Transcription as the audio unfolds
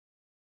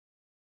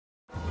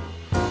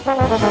Hi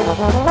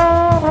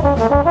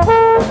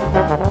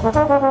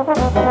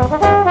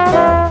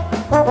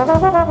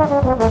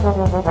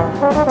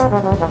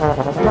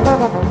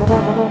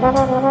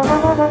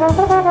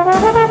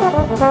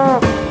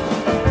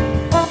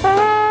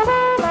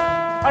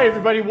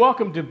everybody,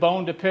 welcome to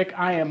Bone to Pick.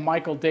 I am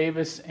Michael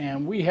Davis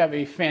and we have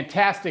a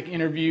fantastic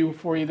interview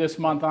for you this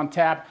month on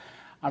tap.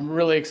 I'm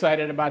really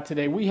excited about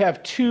today. We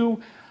have two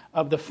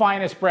of the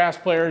finest brass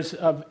players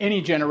of any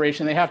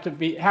generation. They happen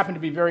to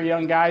be very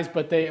young guys,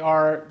 but they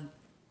are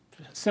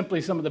simply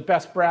some of the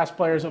best brass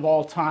players of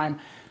all time.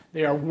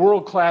 They are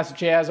world-class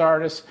jazz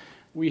artists.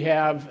 We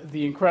have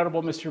the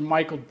incredible Mr.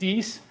 Michael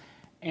Deese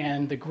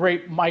and the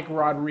great Mike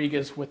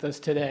Rodriguez with us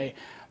today.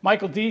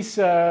 Michael Deese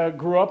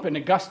grew up in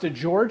Augusta,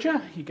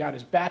 Georgia. He got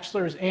his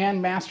bachelor's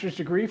and master's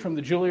degree from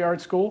the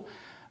Juilliard School.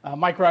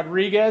 Mike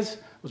Rodriguez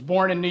was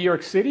born in New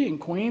York City in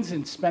Queens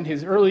and spent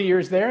his early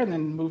years there and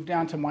then moved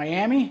down to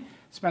Miami,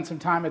 spent some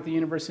time at the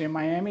University of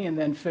Miami, and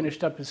then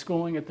finished up his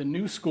schooling at the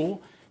New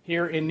School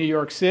here in New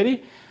York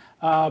City.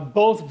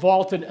 Both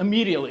vaulted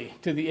immediately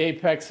to the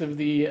apex of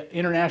the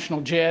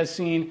international jazz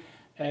scene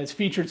as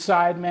featured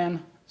sidemen,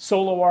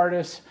 solo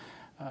artists,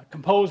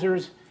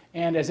 composers,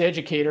 and as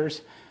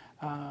educators.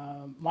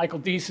 Michael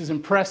Deese's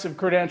impressive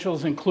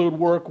credentials include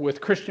work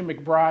with Christian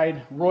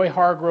McBride, Roy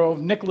Hargrove,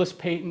 Nicholas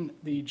Payton,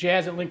 the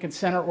Jazz at Lincoln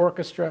Center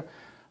Orchestra,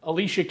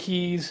 Alicia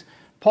Keys,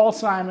 Paul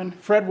Simon,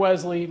 Fred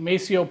Wesley,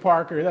 Maceo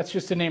Parker, that's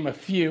just to name a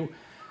few.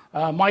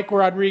 Mike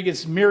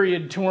Rodriguez's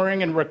myriad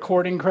touring and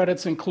recording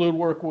credits include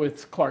work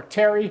with Clark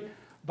Terry,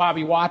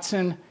 Bobby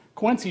Watson,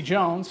 Quincy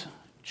Jones,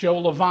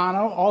 Joe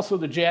Lovano, also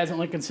the Jazz at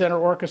Lincoln Center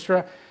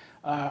Orchestra,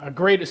 a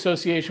great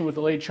association with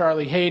the late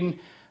Charlie Hayden,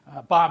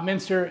 Bob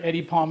Minster,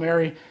 Eddie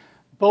Palmieri.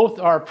 Both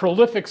are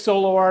prolific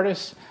solo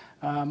artists.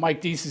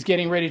 Mike Deese is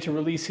getting ready to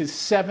release his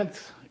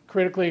 7th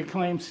critically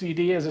acclaimed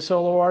CD as a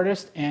solo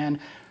artist, and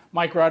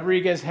Mike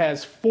Rodriguez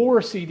has 4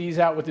 CDs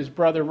out with his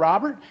brother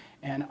Robert,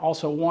 and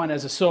also one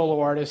as a solo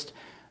artist.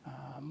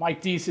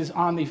 Mike Deese is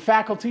on the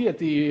faculty at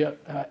the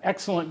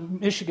excellent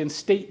Michigan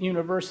State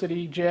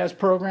University jazz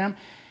program,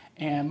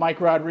 and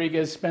Mike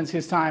Rodriguez spends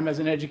his time as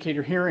an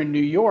educator here in New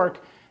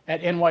York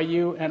at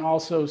NYU and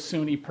also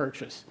SUNY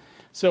Purchase.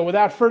 So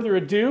without further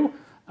ado,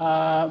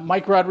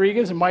 Mike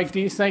Rodriguez and Mike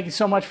Deese, thank you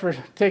so much for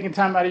taking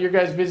time out of your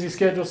guys' busy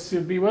schedules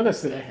to be with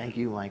us today. Thank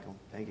you, Michael.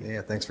 Thank you.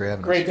 Yeah, thanks for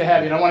having us. Great to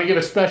have you. And I want to give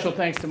a special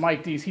thanks to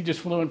Mike Deese. He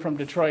just flew in from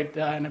Detroit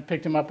and I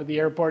picked him up at the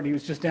airport. He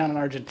was just down in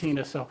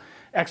Argentina, so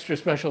extra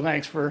special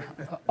thanks for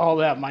all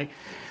that, Mike.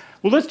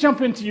 Well, let's jump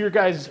into your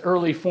guys'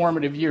 early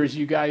formative years.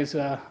 You guys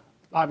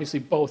obviously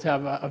both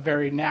have a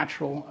very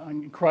natural,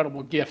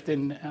 incredible gift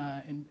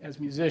as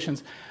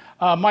musicians.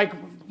 Mike,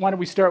 why don't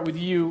we start with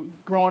you?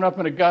 Growing up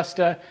in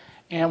Augusta,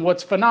 and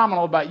what's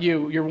phenomenal about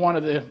you're one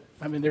of the,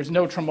 there's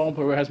no trombone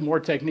player who has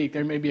more technique.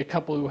 There may be a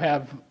couple who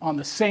have on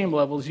the same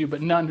level as you,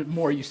 but none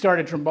more. You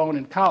started trombone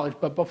in college,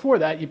 but before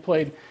that you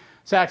played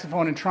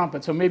saxophone and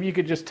trumpet. So maybe you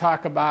could just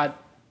talk about,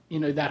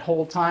 that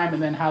whole time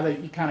and then how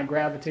you kind of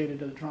gravitated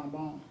to the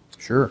trombone.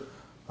 Sure.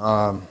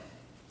 Wow,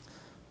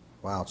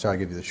 I'll try to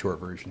give you the short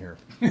version here.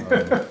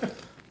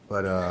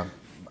 But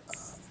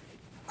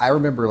I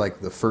remember like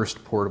the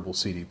first portable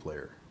CD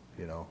player,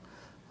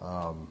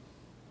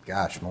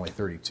 gosh, I'm only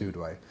 32.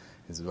 Do I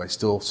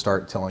still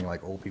start telling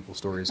like old people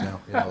stories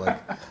now?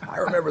 I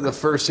remember the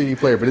first CD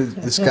player, but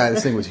this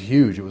thing was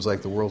huge. It was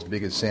like the world's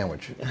biggest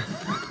sandwich.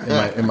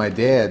 And my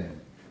dad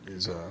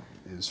is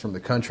from the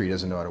country. He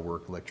doesn't know how to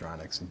work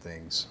electronics and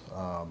things,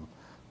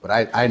 but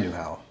I knew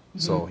how. Mm-hmm.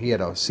 So he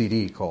had a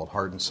CD called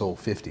Heart and Soul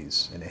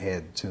 50s, and it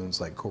had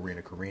tunes like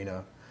Corina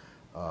Corina,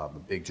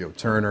 Big Joe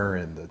Turner,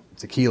 and the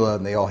Tequila,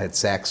 and they all had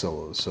sax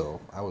solos.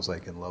 So I was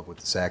like in love with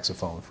the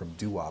saxophone from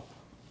doo-wop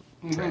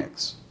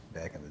tracks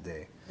back in the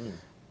day.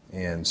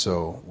 And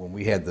so when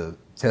we had to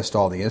test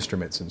all the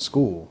instruments in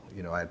school,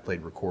 I had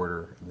played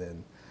recorder, and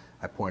then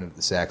I pointed at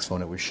the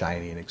saxophone. It was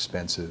shiny and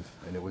expensive,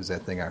 and it was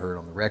that thing I heard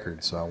on the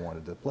record, so I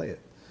wanted to play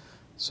it.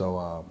 So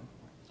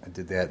I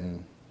did that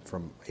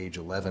from age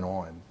 11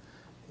 on,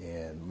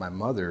 and my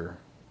mother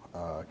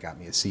got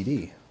me a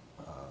CD,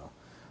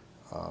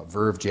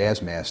 Verve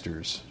Jazz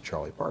Masters,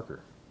 Charlie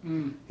Parker.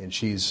 And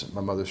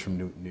my mother's from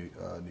New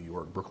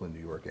York, Brooklyn, New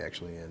York,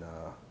 actually, and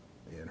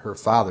her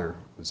father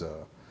was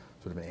a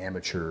sort of an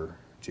amateur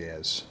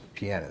jazz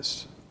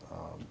pianist.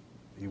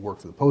 He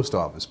worked for the post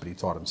office, but he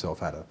taught himself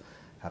how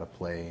to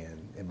play.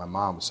 And my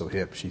mom was so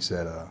hip. She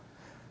said,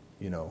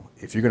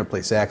 if you're going to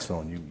play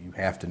saxophone, you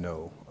have to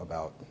know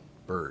about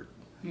Bird.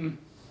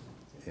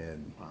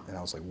 And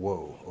I was like,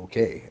 whoa,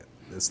 okay,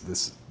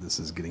 this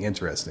is getting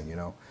interesting,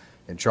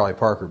 And Charlie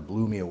Parker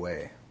blew me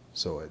away.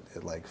 So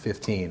at like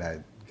 15, I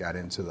got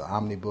into the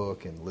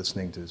Omnibook and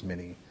listening to as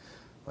many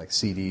like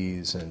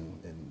CDs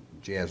and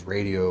jazz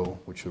radio,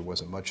 which there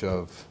wasn't much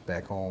of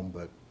back home.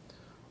 But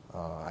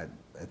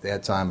at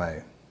that time,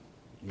 I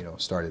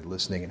started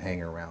listening and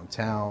hanging around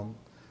town,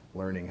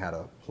 learning how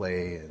to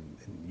play and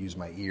use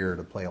my ear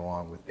to play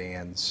along with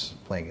bands,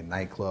 playing in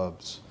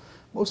nightclubs,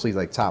 mostly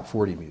like top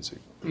 40 music.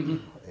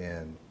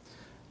 And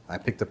I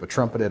picked up a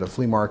trumpet at a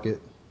flea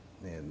market,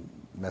 and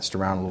messed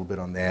around a little bit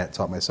on that,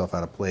 taught myself how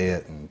to play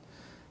it, and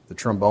the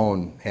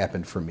trombone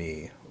happened for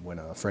me when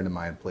a friend of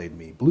mine played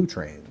me Blue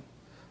Train,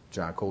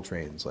 John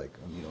Coltrane's like,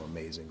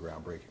 amazing,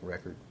 groundbreaking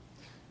record.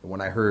 And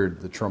when I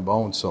heard the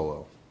trombone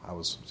solo, I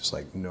was just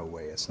like, no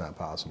way, it's not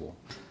possible.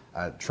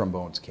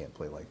 Trombones can't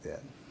play like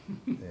that.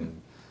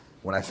 And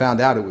when I found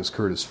out it was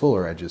Curtis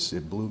Fuller,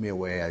 it blew me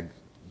away. I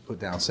put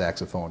down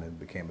saxophone and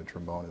became a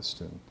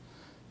trombonist,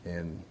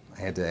 and I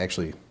had to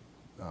actually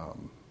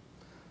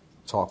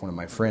talk one of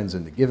my friends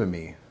into giving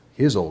me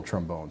his old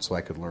trombone so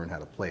I could learn how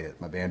to play it.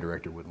 My band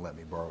director wouldn't let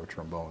me borrow a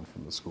trombone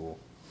from the school.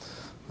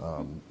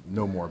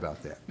 No more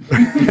about that.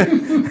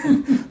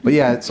 But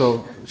yeah,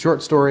 so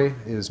short story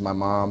is my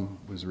mom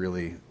was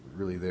really,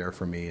 really there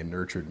for me and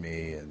nurtured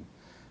me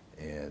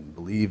and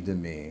believed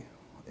in me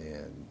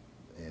and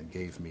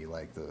gave me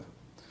like the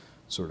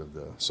sort of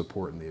the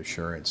support and the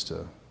assurance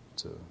to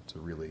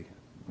really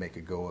make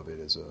a go of it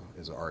as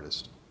an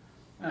artist.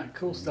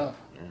 Cool stuff.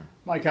 Yeah.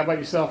 Mike, how about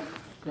yourself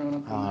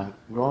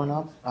growing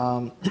up?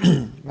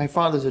 My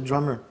father's a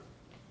drummer,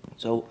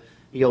 so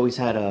he always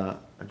had a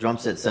drum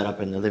set up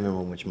in the living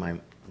room, which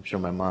I'm sure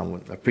my mom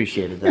would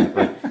appreciated that.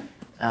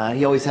 But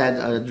he always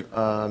had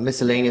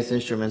miscellaneous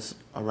instruments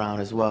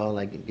around as well,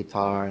 like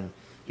guitar, and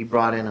he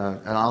brought in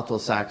an alto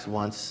sax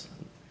once.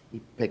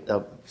 He picked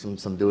up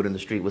some dude in the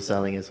street was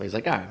selling it, so he's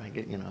like, all right, I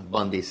get a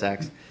Bundy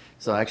sax.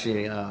 So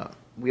actually,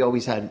 we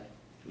always had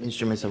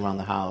instruments around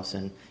the house,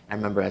 and I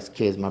remember as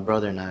kids, my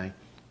brother and I,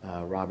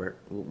 Robert,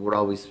 would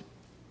always,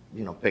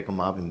 pick them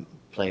up and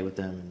play with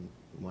them and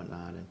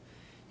whatnot.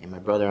 And my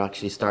brother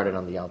actually started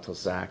on the alto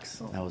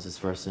sax. That was his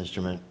first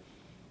instrument.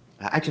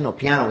 Actually, no,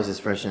 piano was his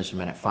first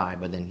instrument at 5,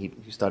 but then he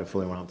started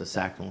fooling around with the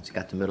sax once he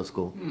got to middle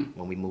school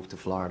when we moved to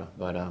Florida.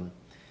 But I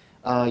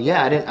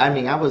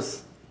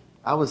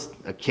was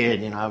a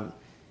kid, I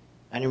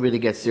didn't really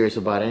get serious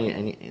about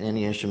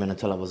any instrument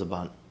until I was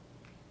about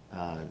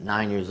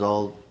 9 years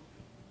old.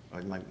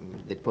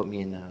 They put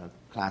me in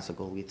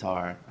classical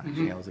guitar.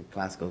 Actually, I was a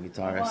classical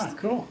guitarist. Oh, wow,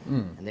 cool.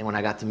 And then when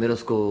I got to middle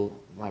school,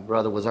 my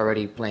brother was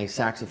already playing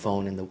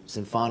saxophone in the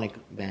symphonic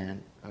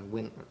band,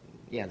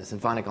 the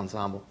symphonic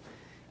ensemble.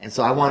 And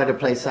so I wanted to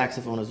play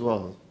saxophone as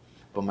well.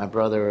 But my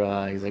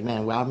brother, he's like,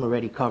 man, well, I'm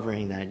already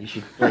covering that. You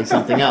should play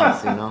something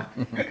else, I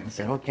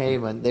said, okay,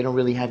 but they don't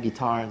really have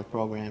guitar in the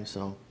program,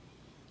 so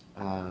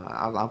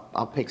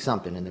I'll pick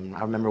something. And then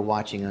I remember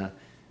watching a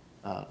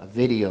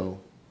video,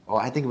 or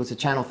I think it was a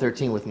Channel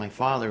 13 with my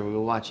father. We were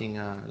watching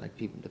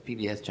the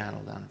PBS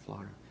channel down in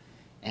Florida.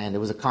 And there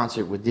was a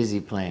concert with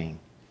Dizzy playing.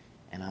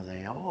 And I was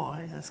like, oh,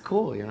 that's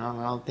cool,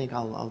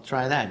 I'll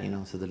try that,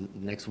 So the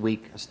next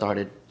week I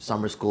started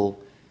summer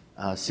school,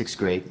 6th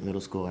grade,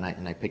 middle school, and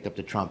I picked up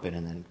the trumpet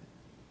and then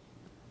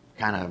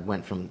kind of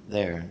went from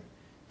there.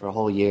 For a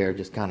whole year,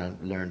 just kind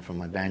of learned from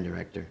my band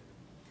director.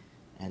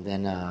 And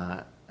then,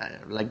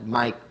 like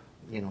Mike,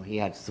 he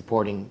had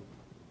supporting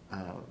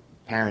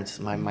parents.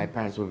 My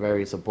parents were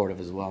very supportive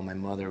as well. My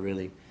mother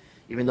really,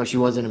 even though she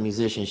wasn't a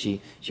musician, she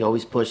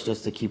always pushed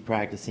us to keep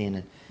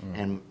practicing.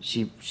 And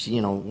she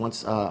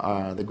once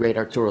the great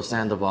Arturo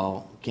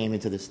Sandoval came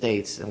into the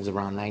States, it was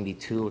around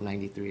 92 or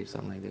 93 or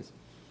something like this.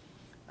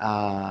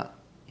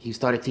 He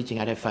started teaching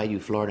at FIU,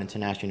 Florida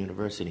International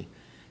University.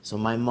 So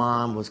my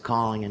mom was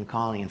calling, and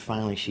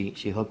finally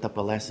she hooked up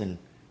a lesson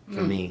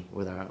for me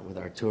with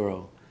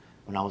Arturo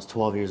when I was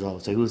 12 years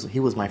old. So he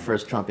was my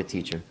first trumpet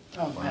teacher.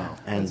 Oh, wow.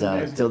 And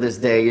till this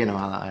day,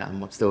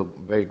 I'm still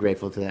very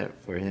grateful to that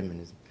for him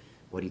and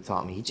what he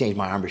taught me. He changed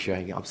my embouchure.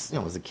 I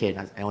was a kid.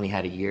 I only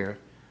had a year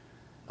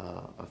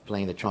of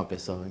playing the trumpet.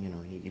 So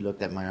he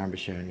looked at my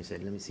embouchure and he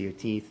said, "Let me see your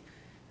teeth."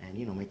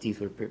 And my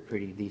teeth were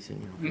pretty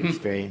decent, pretty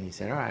straight. And he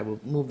said, "All right, we'll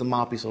move the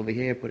mouthpiece over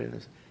here, put it."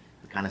 It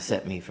kind of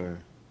set me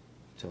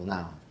till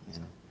now.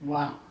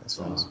 Wow. That's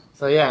awesome.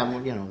 So yeah,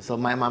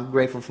 I'm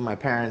grateful for my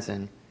parents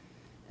and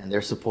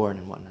their support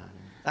and whatnot.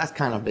 That's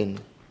kind of been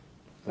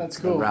That's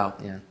the cool. route.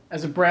 Yeah.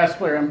 As a brass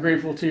player, I'm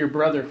grateful to your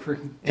brother for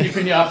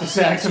keeping you off the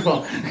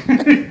saxophone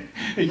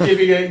and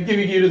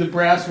giving you to the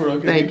brass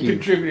world. Thank you.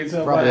 Contributing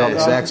so Probably all the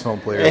much. saxophone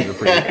players are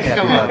pretty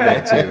happy about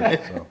that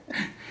too. So.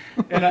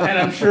 And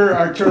I'm sure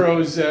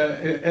Arturo's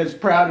as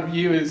proud of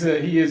you as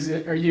he is,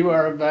 or you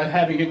are, about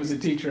having him as a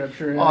teacher. I'm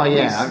sure. Oh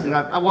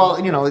yeah. Well,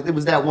 it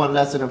was that one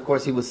lesson. Of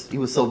course, he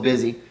was so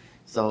busy.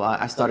 So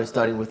I started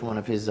studying with one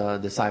of his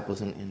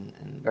disciples, and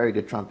very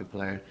good trumpet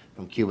player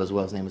from Cuba as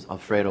well. His name is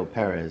Alfredo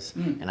Perez,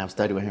 and I've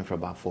studied with him for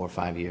about 4 or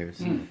 5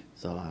 years.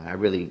 So I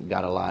really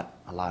got a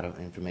lot of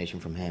information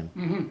from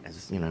him,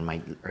 as in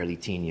my early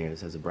teen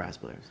years as a brass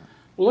player. So.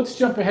 Well, let's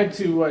jump ahead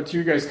to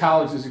your guys'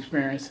 college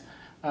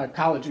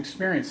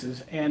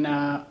experiences. And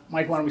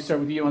Mike, why don't we start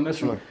with you on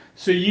this one?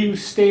 So you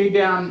stayed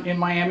down in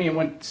Miami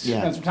and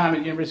spent some time at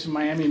the University of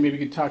Miami. Maybe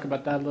you could talk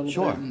about that a little bit.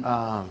 Sure.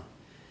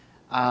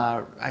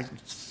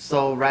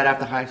 So right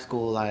after high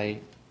school, I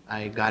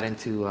got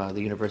into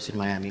the University of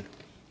Miami,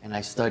 and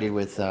I studied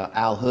with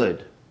Al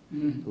Hood,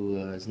 who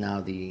is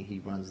now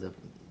he runs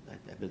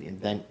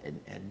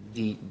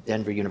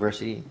Denver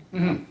University,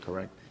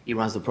 correct? He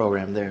runs the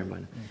program there,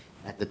 but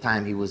At the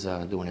time, he was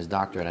doing his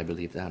doctorate, I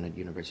believe, down at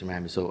University of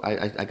Miami. So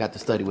I got to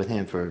study with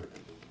him for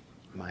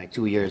my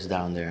 2 years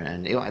down there,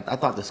 and I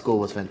thought the school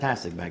was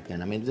fantastic back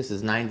then. I mean, this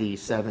is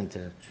 97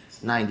 to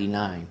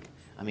 99.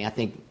 I mean, I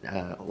think,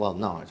 well,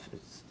 no,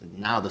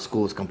 now the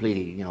school is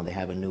completely, you know, they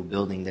have a new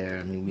building there,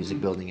 a new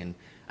music building, and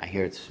I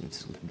hear it's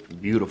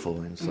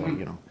beautiful, and so,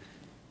 you know.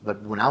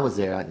 But when I was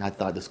there, I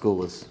thought the school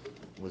was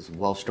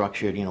well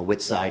structured. You know, Whit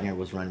Seidner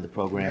was running the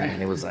program,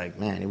 and it was like,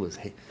 man, it was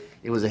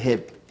a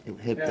hip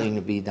thing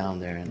to be down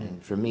there.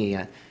 And for me,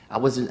 I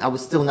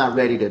was still not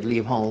ready to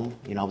leave home.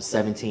 You know, I was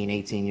 17,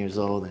 18 years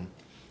old, and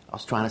I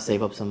was trying to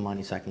save up some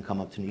money so I can come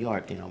up to New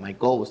York. You know, my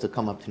goal was to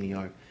come up to New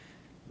York.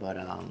 But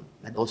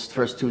those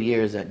first 2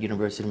 years at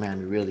University of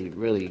Miami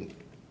really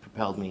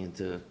propelled me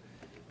into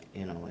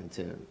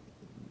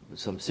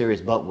some serious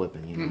butt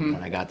whipping. You know,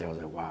 when I got there, I was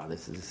like, wow,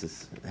 this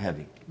is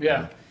heavy. Yeah.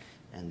 You know?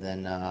 And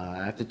then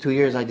after 2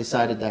 years, I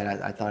decided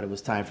that I thought it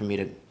was time for me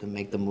to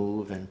make the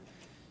move and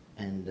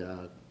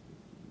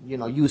you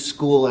know, use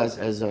school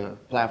as a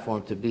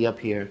platform to be up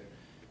here,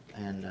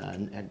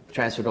 and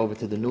transferred over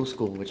to the new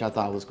school, which I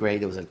thought was great.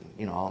 There was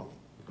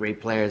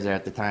great players there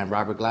at the time: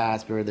 Robert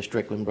Glasper, the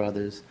Strickland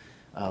brothers,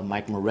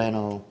 Mike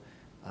Moreno,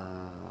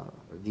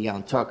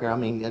 Deion Tucker. I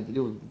mean,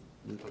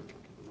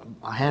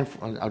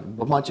 a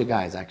bunch of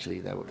guys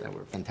actually that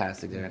were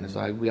fantastic there, and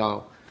so we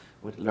all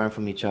would learn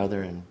from each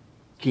other. And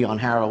Keon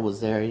Harrell was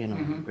there, you know,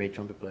 great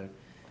trumpet player.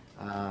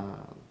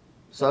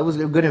 So it was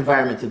a good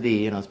environment to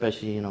be, you know,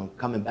 especially, you know,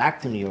 coming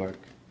back to New York.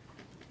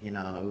 You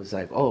know, it was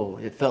like, oh,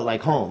 it felt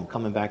like home,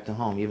 coming back to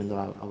home, even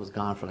though I was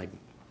gone for like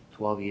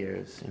 12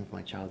 years, you know,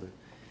 my childhood.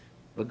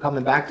 But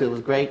coming back to it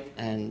was great,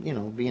 and, you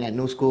know, being at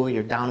New School,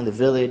 you're down in the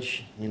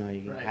village, you know,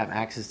 you have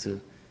access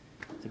to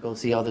go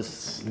see all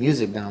this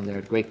music down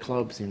there, great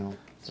clubs, you know.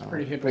 So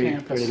pretty hip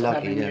campus, pretty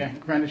lucky, having yeah.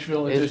 Greenwich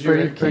Village It's as your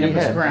pretty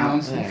campus hip.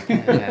 grounds.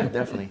 Yeah,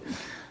 definitely.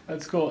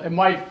 That's cool. And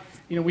Mike,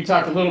 you know, we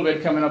talked a little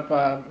bit coming up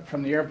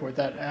from the airport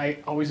that I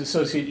always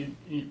associate you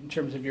in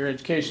terms of your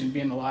education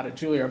being a lot at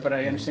Juilliard, but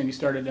I understand you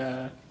started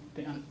down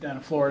in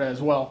Florida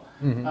as well.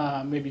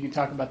 Maybe you can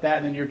talk about that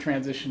and then your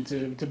transition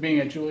to being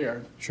at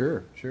Juilliard.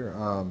 Sure.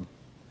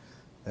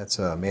 That's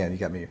man, you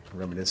got me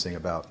reminiscing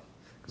about,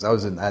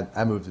 because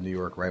I moved to New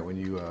York right when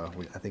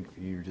I think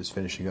you were just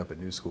finishing up at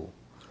New School.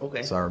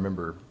 Okay. So I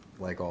remember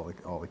like all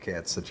the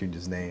cats that you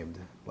just named,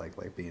 like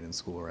being in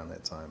school around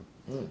that time.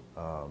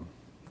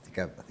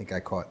 I think I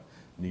caught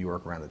New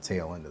York around the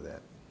tail end of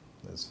that.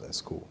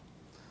 That's cool.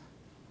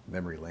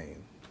 Memory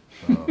lane.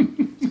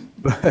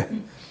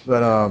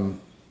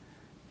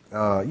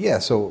 Yeah.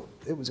 So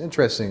it was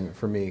interesting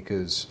for me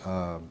because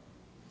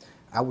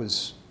I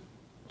was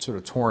sort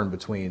of torn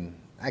between.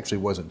 Actually,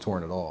 wasn't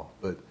torn at all,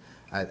 but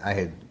I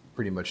had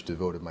pretty much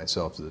devoted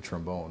myself to the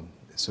trombone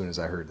as soon as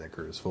I heard that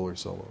Curtis Fuller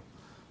solo.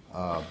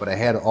 But I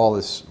had all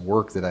this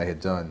work that I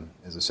had done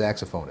as a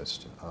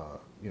saxophonist,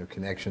 you know,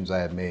 connections I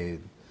had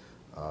made.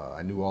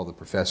 I knew all the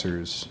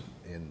professors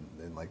in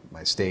like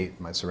my state,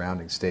 my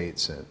surrounding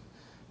states,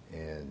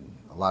 and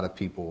a lot of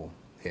people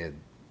had,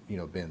 you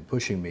know, been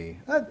pushing me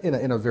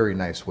in a very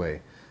nice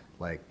way,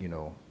 like, you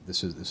know,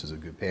 this is a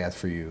good path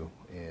for you,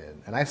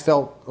 and I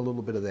felt a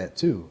little bit of that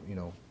too, you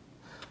know.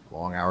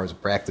 Long hours of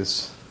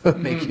practice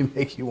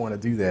make you want to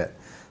do that.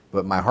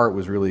 But my heart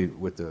was really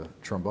with the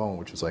trombone,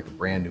 which was like a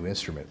brand new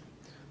instrument.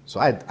 So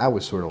I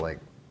was sort of like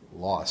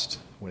lost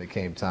when it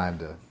came time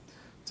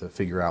to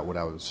figure out where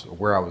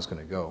I was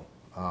going to go.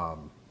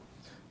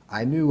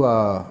 I knew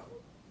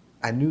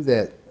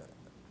that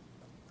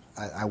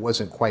I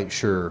wasn't quite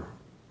sure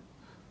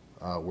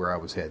where I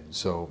was headed.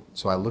 So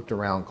I looked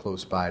around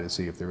close by to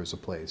see if there was a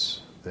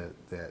place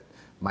that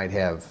might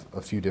have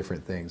a few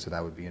different things that I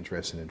would be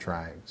interested in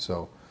trying.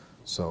 So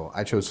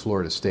I chose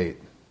Florida State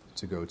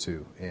to go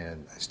to,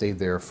 and I stayed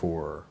there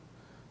for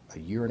a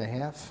year and a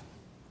half.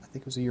 I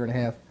think it was a year and a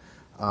half.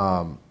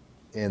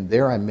 And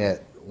there I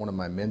met one of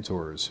my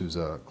mentors, who's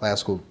a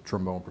classical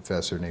trombone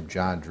professor named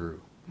John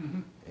Drew.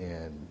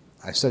 And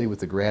I studied with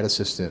the grad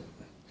assistant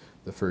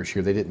the first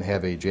year. They didn't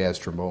have a jazz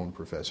trombone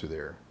professor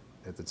there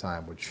at the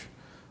time,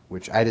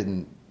 which I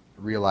didn't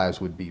realize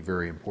would be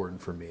very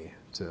important for me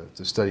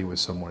to study with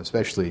someone,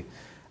 especially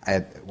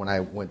when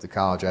I went to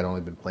college. I'd only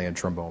been playing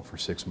trombone for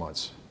 6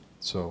 months,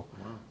 so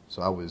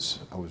I was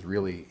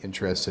really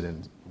interested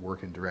in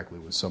working directly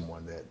with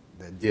someone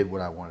that did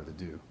what I wanted to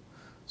do.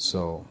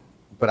 So,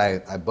 but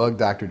I bugged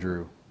Dr.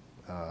 Drew,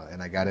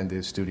 and I got into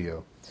his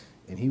studio,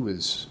 and he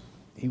was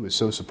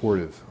so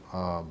supportive.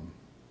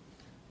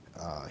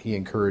 He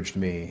encouraged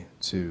me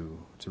to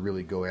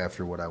really go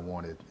after what I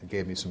wanted and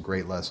gave me some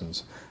great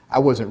lessons. I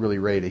wasn't really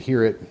ready to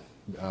hear it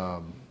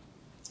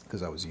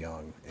because I was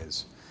young,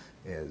 as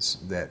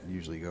that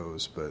usually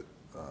goes, but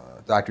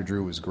Dr.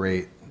 Drew was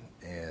great,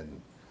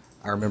 and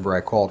I remember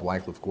I called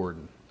Wycliffe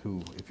Gordon,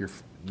 who, if you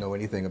know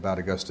anything about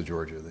Augusta,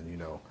 Georgia, then you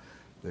know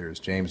there's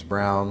James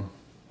Brown,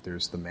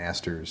 there's the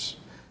Masters,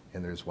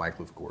 and there's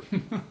Wycliffe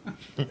Gordon.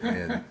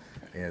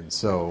 and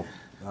so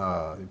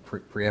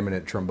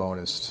preeminent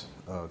trombonist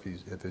of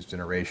his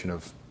generation,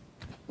 of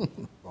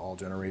all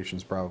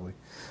generations probably.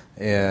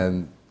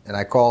 And and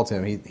I called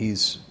him.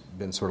 He's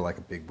been sort of like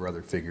a big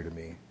brother figure to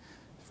me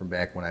from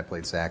back when I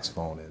played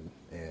saxophone,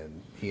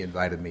 and he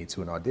invited me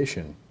to an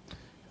audition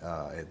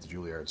at the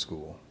Juilliard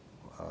School.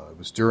 It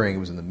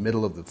was in the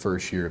middle of the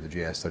first year of the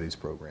Jazz Studies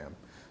program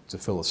to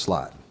fill a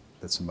slot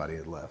that somebody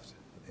had left,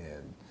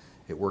 and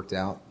it worked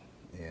out,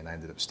 and I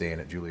ended up staying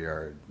at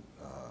Juilliard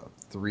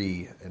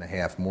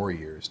 3.5 more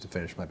years to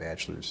finish my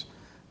bachelor's.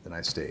 Then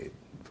I stayed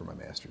for my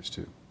master's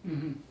too.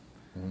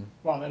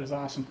 Wow, that is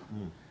awesome.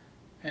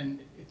 And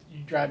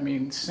you drive me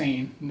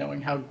insane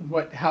knowing how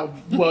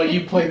well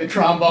you play the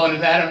trombone in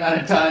that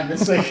amount of time.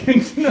 It's like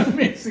it's an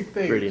amazing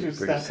thing. Pretty It's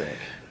sick.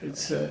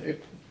 it's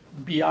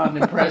beyond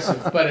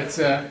impressive, but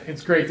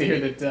it's great to hear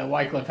that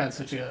Wycliffe had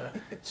such a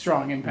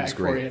strong impact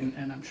for you,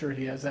 and I'm sure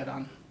he has that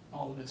on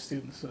all of his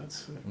students. So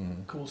that's a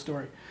cool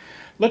story.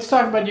 Let's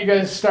talk about you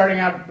guys starting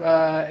out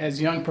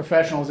as young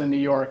professionals in New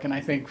York, and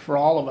I think for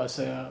all of us,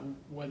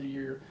 whether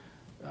you're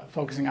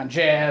focusing on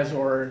jazz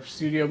or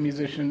studio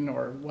musician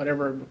or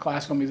whatever,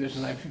 classical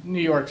musicians,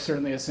 New York's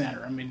certainly a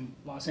center. I mean,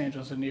 Los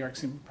Angeles and New York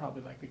seem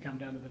probably like they come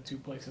down to the two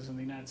places in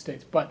the United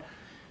States, but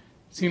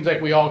it seems like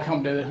we all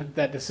come to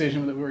that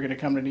decision that we were going to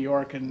come to New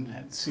York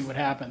and see what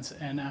happens.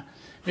 And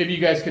maybe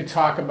you guys could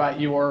talk about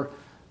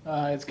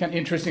it's kind of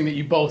interesting that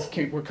you both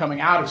were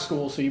coming out of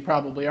school, so you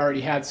probably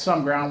already had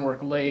some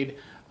groundwork laid,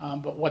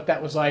 but what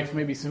that was like,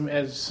 maybe some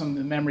of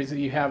the memories that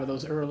you have of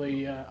those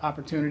early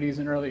opportunities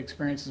and early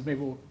experiences. Maybe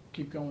we'll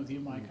keep going with you,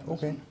 Mike.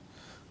 Okay.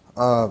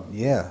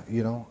 Yeah,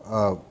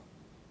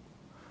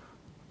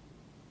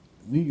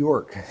 New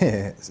York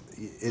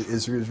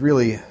is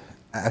really,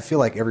 I feel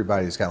like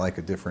everybody's got like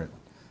a different,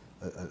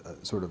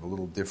 sort of a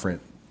little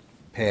different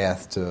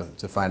path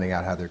to finding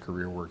out how their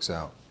career works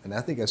out. And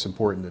I think that's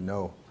important to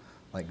know,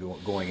 like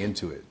going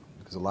into it,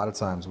 because a lot of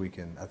times we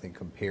can, I think,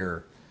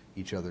 compare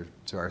each other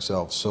to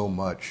ourselves so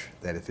much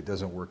that if it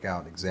doesn't work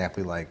out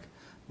exactly like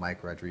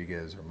Mike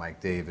Rodriguez or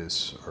Mike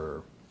Davis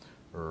or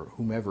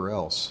whomever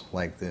else,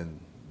 like then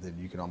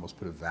you can almost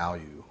put a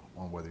value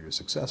on whether you're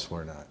successful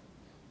or not.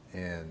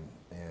 And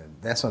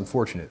that's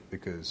unfortunate,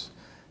 because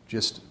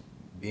just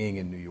being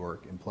in New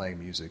York and playing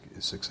music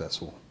is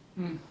successful.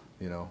 I think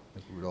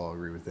we would all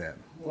agree with that.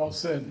 Well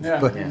said. Yeah,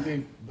 but,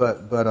 indeed.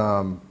 But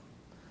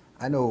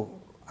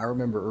I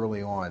remember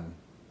early on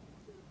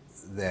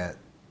that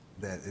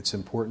it's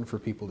important for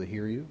people to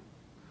hear you.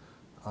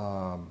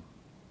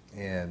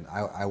 And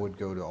I would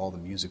go to all the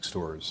music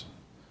stores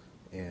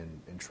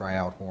and try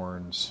out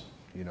horns,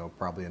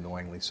 probably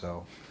annoyingly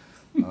so.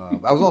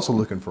 I was also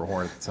looking for a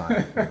horn at the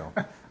time,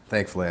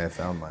 Thankfully, I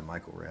found my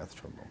Michael Rath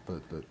trombone,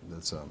 but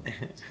that's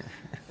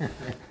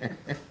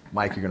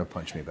Mike, you're gonna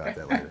punch me about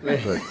that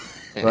later.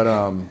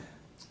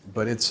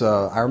 But it's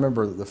I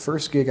remember the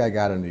first gig I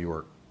got in New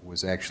York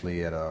was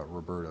actually at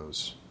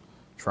Roberto's,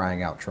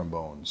 trying out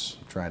trombones,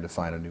 trying to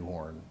find a new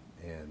horn,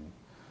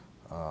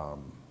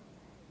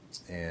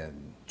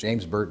 and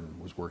James Burton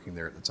was working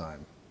there at the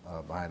time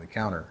behind the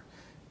counter,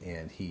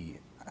 and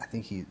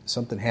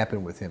something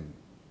happened with him.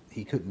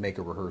 He couldn't make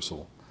a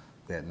rehearsal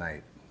that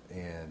night,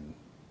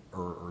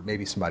 or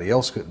maybe somebody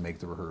else couldn't make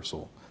the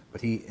rehearsal, but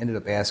he ended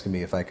up asking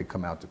me if I could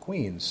come out to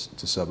Queens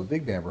to sub a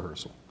big band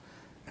rehearsal.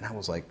 And I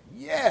was like,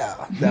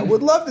 yeah, I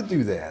would love to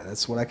do that.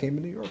 That's what I came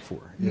to New York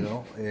for,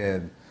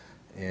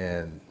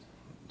 And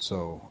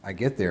so I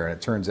get there, and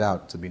it turns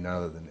out to be none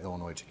other than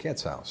Illinois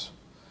Jacquette's house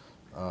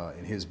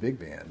in his big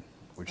band,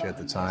 which at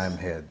the time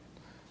had,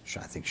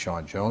 I think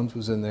Sean Jones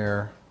was in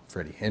there,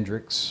 Freddie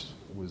Hendrix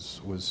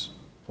was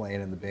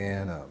playing in the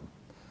band.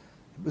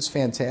 It was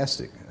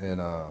fantastic, and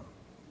I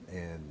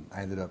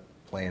ended up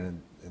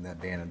playing in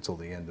that band until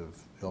the end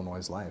of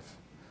Illinois' life,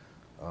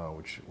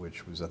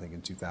 which was I think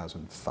in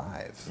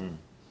 2005.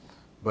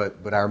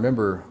 But I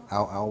remember I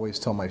always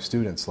tell my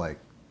students, like,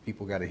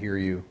 people got to hear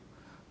you,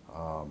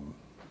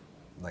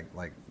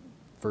 like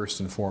first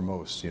and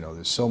foremost.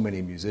 There's so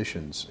many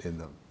musicians in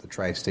the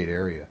tri-state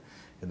area,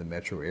 in the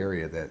metro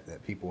area,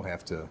 that people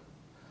have to,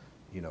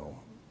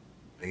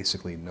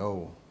 basically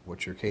know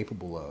what you're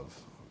capable of,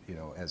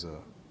 as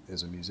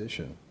a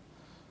musician.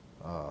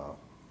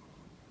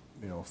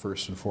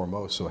 First and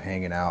foremost, so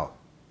hanging out,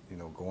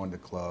 going to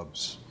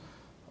clubs,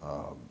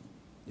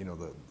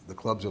 the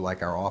clubs are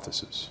like our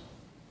offices.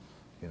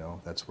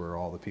 That's where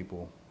all the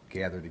people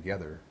gather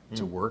together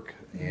to work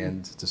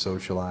and to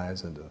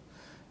socialize and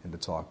to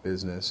talk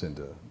business and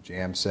to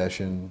jam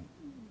session,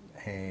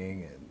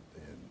 hang,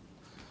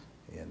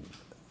 and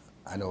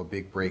I know a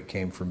big break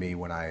came for me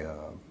when I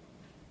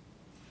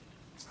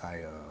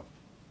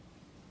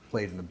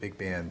played in a big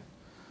band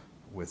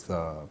with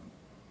the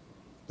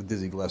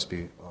Dizzy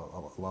Gillespie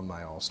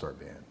Alumni All-Star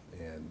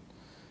Band,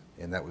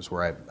 and that was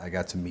where I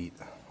got to meet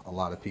a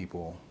lot of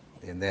people,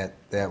 and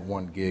that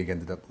one gig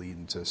ended up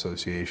leading to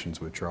associations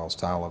with Charles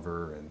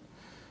Tolliver and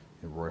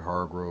Roy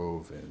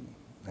Hargrove, and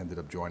ended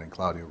up joining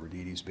Claudio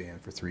Roditi's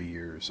band for 3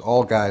 years,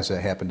 all guys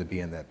that happened to be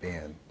in that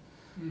band.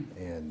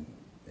 And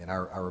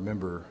I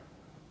remember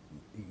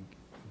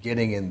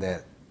getting in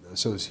that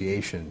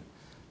association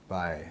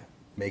by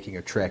making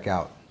a trek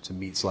out to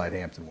meet Slide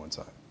Hampton one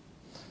time.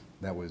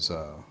 That was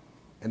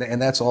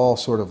And that's all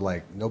sort of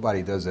like,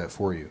 nobody does that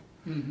for you.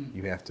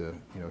 You have to,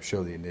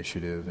 show the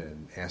initiative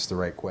and ask the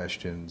right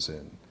questions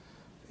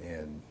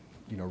and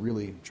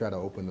really try to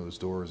open those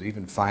doors,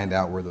 even find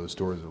out where those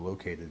doors are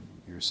located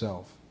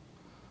yourself.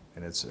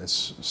 And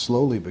it's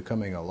slowly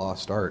becoming a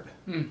lost art.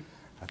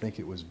 I think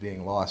it was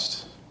being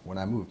lost when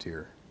I moved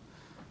here,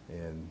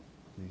 and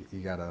you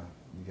gotta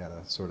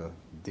sort of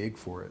dig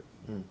for it.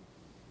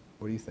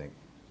 What do you think?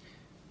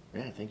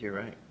 Yeah, I think you're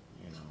right.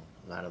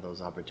 A lot of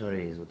those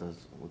opportunities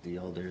with the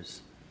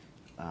elders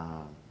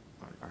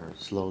are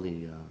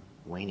slowly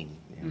waning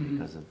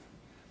because of,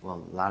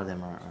 well, a lot of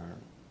them are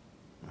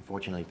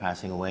unfortunately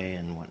passing away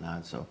and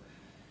whatnot. So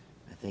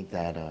I think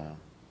that a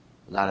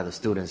lot of the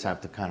students have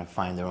to kind of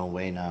find their own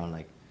way now.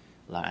 Like,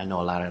 I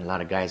know a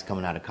lot of guys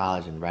coming out of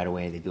college and right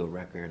away they do a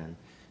record and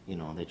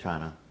they're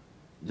trying to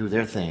do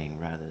their thing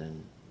rather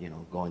than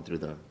going through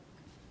the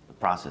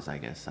process. I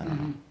guess I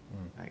don't know.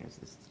 I guess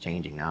it's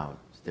changing now.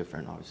 It's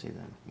different, obviously,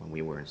 than when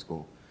we were in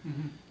school.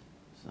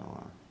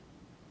 So,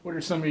 what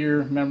are some of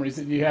your memories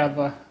that you have?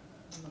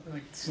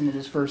 Like some of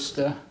those first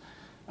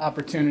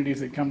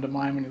opportunities that come to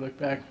mind when you look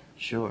back?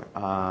 Sure.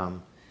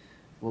 Well,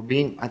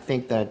 I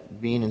think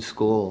that being in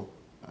school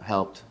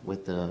helped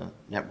with the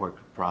network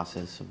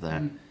process of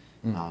that.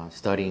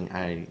 Studying,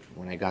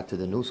 when I got to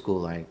the new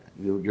school,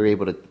 you're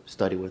able to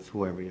study with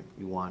whoever you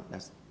want.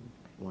 That's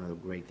one of the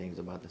great things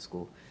about the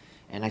school.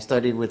 And I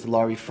studied with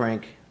Laurie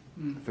Frank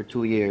for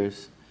 2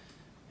 years,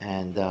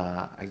 and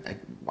I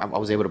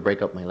was able to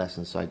break up my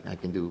lessons, so I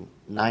can do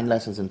 9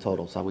 lessons in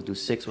total. So I would do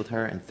 6 with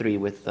her and 3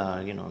 with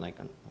like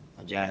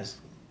a jazz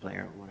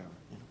player or whatever.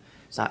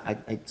 So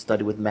I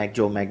studied with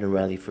Joe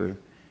Magnarelli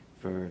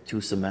for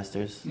 2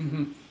 semesters,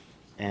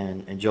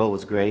 and Joe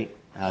was great.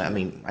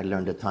 I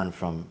learned a ton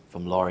from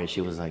Laurie.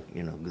 She was like,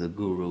 the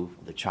guru,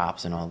 the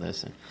chops and all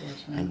this,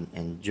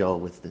 and Joe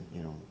with the,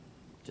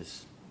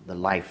 just the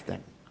life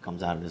that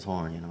comes out of his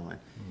horn,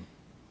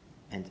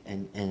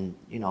 and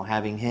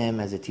having him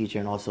as a teacher,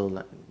 and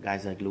also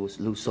guys like Lou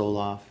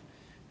Soloff.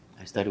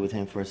 I studied with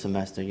him for a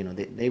semester.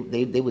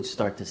 They would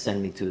start to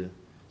send me to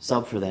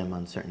sub for them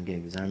on certain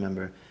gigs. I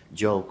remember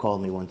Joe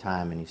called me one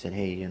time and he said,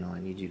 "Hey, I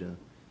need you to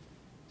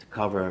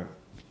cover,"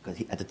 because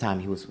at the time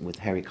he was with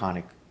Harry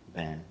Connick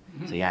band.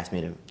 So he asked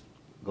me to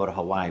go to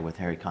Hawaii with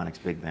Harry Connick's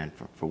big band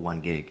for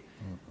 1 gig.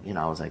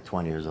 I was like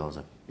 20 years old. I was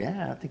like,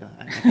 yeah, I think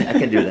I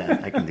can do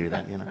that. I can do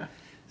that,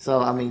 So,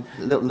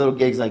 little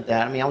gigs like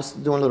that. I was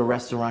doing little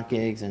restaurant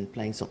gigs and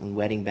playing some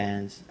wedding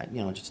bands,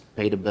 just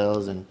pay the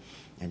bills and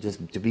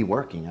just to be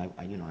working. I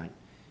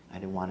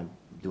didn't want to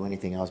do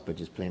anything else but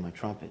just play my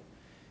trumpet.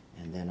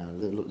 And then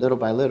little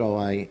by little,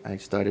 I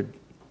started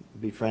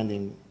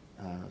befriending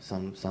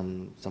some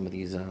of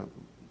these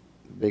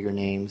bigger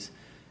names.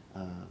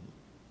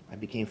 I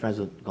became friends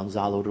with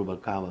Gonzalo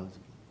Rubalcaba, a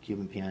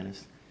Cuban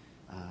pianist,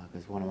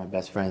 because one of my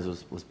best friends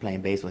was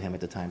playing bass with him at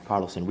the time,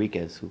 Carlos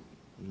Enriquez, who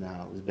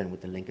now has been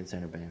with the Lincoln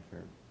Center Band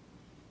for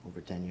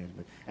over 10 years.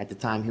 But at the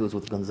time, he was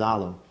with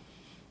Gonzalo,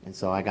 and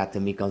so I got to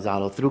meet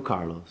Gonzalo through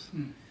Carlos.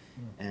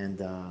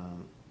 And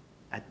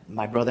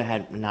my brother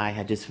and I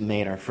had just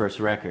made our first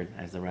record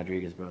as the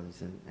Rodriguez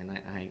Brothers, and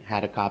I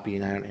had a copy,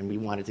 and we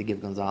wanted to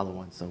give Gonzalo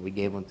one, so we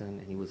gave one to him,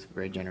 and he was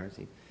very generous.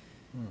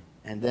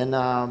 And then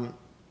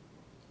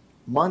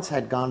months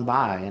had gone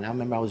by, and I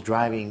remember I was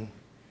driving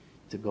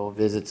to go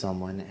visit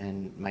someone,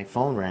 and my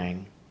phone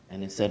rang,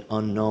 and it said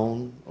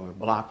unknown or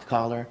blocked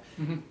caller.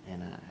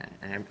 And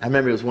I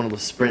remember it was one of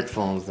those Sprint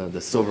phones,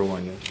 the silver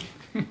one.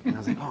 And I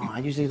was like, oh, I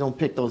usually don't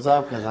pick those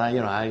up because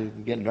I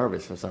get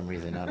nervous for some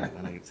reason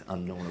when it's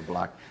unknown or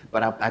blocked.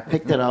 But I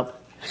picked it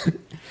up,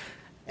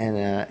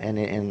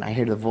 and I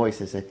hear the voice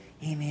that said,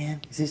 "Hey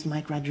man, is this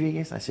Mike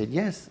Rodriguez?" I said,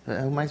 "Yes. Who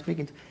am I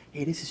speaking to?"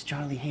 "Hey, this is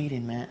Charlie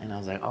Hayden, man." And I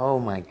was like, oh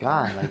my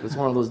God, like it was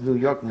one of those New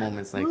York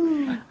moments, like,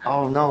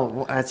 oh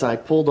no. So I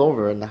pulled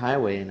over on the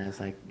highway, and I was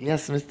like,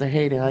 "Yes, Mr.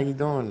 Hayden, how you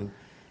doing?"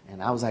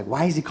 And I was like,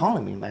 why is he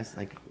calling me? And I was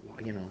like,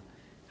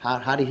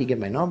 how did he get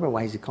my number?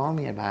 Why is he calling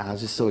me? And I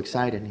was just so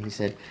excited. And he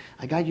said,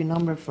 "I got your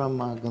number from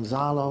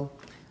Gonzalo,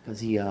 because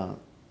he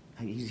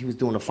was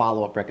doing a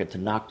follow-up record to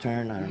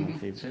Nocturne. I don't know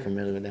if you're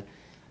familiar with that.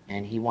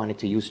 And he wanted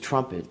to use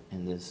trumpet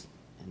in this.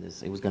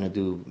 He was going to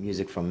do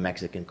music from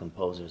Mexican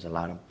composers, a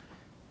lot of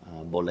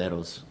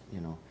boleros,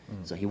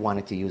 So he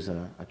wanted to use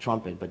a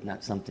trumpet, but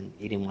not something,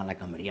 he didn't want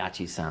like a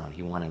mariachi sound.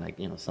 He wanted like,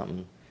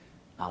 something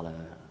a la,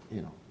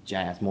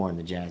 jazz, more in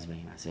the jazz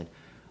vein.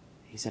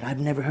 He said, "I've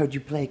never heard you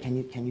play.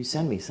 Can you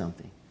send me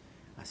something?"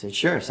 I said,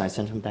 "Sure." So I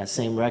sent him that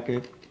same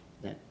record.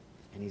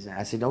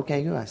 I said,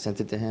 "Okay, good." I sent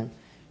it to him.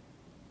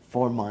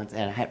 4 months,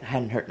 and I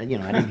hadn't heard, I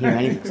didn't hear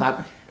anything.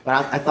 So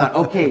I thought,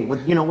 okay, well,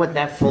 you know what?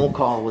 That phone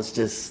call was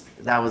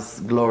that was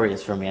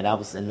glorious for me. That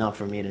was enough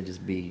for me to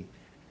just be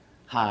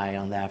high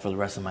on that for the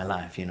rest of my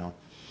life,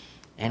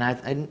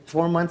 And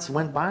 4 months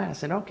went by. I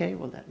said, okay,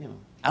 well,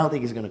 I don't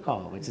think he's going to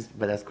call,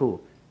 but that's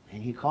cool.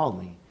 And he called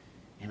me.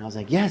 And I was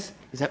like, yes.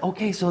 He's like,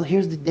 okay, so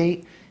here's the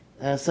date,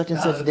 such and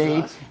such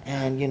date.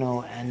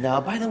 Awesome. And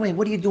by the way,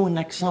 what are you doing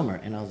next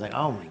summer? And I was like,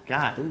 oh my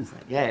God.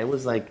 It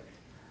was like,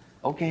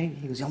 okay.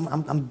 He goes,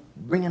 I'm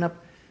bringing up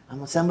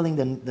I'm assembling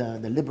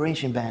the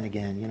Liberation Band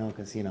again,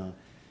 because,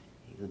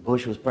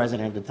 Bush was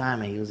president at the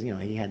time, and he was,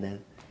 he had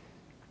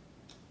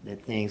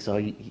that thing. So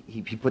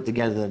he put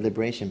together the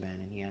Liberation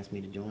Band, and he asked me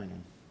to join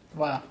him.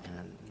 Wow.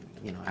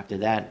 And, after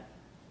that,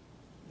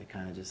 it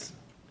kind of just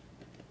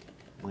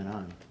went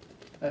on.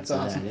 That's So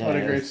awesome. yeah, What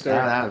a great story.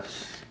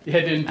 You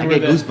had to I endure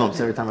get that. goosebumps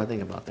every time I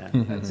think about that.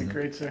 That's a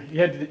great story. You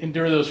had to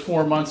endure those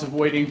 4 months of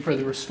waiting for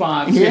the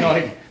response, Yeah.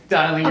 like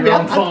dialing your I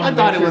own phone. I to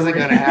thought make it sure wasn't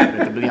we're- going to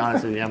happen, to be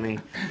honest with you.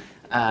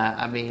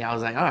 I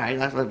was like, all right,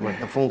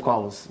 the phone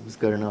call was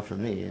good enough for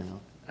me,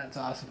 That's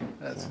awesome.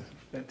 That's a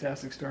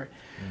fantastic story.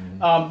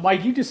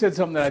 Mike, you just said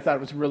something that I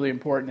thought was really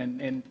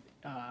important, and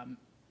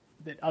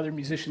that other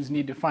musicians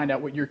need to find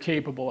out what you're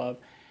capable of.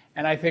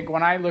 And I think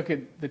when I look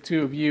at the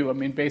two of you,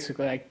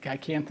 basically I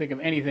can't think of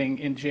anything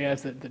in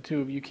jazz that the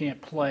two of you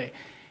can't play.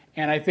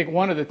 And I think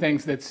one of the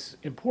things that's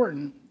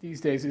important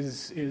these days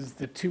is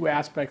the two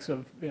aspects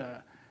of,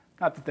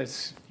 not that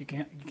this, you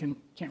can't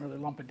really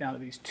lump it down to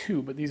these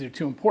two, but these are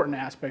two important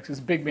aspects, is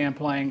big band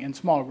playing and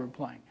small group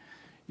playing.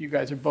 You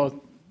guys are both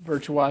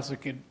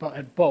virtuosic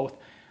at both.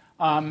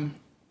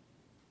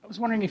 I was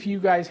wondering if you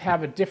guys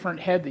have a different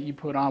head that you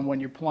put on when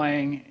you're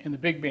playing in the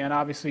big band.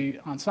 Obviously,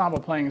 ensemble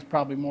playing is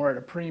probably more at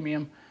a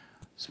premium.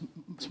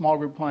 Small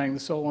group playing, the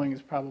soloing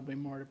is probably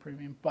more at a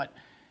premium. But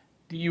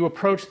do you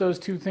approach those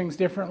two things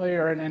differently,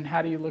 and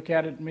how do you look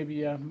at it?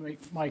 Maybe,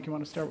 Mike, you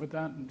want to start with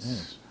that?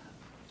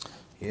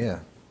 Yeah.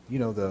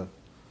 The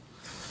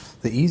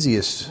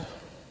easiest,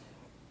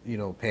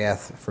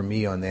 path for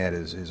me on that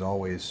is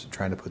always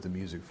trying to put the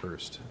music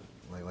first.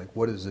 Like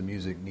what does the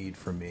music need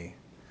from me,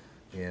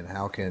 and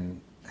how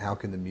can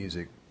the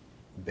music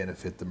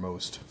benefit the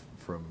most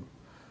from,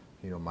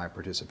 my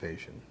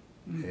participation?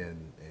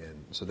 And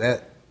so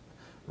that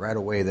right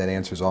away that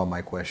answers all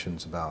my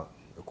questions about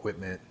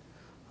equipment,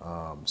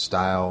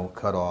 style,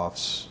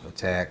 cutoffs,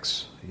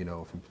 attacks. If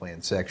I'm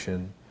playing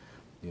section,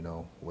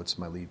 what's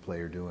my lead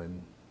player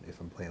doing? If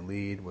I'm playing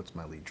lead, what's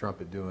my lead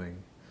trumpet doing?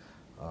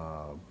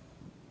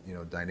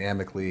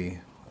 Dynamically,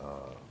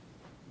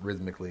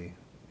 rhythmically,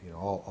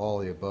 all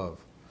the above.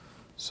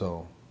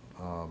 So,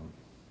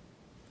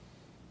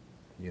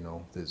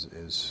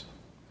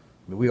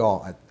 we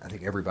all, I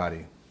think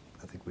everybody,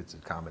 I think it's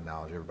common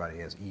knowledge, everybody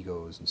has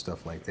egos and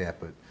stuff like that,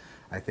 but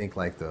I think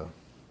you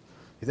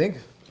think?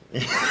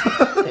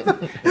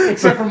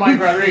 Except for Mike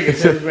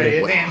Rodriguez, everybody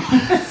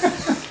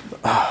is.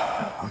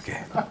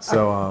 Okay.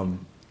 So,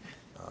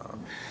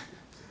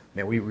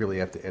 man, we really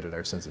have to edit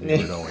our sense of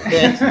humor, don't we?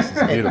 This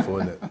is beautiful,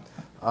 isn't it?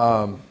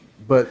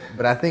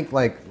 But I think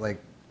like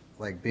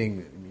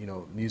being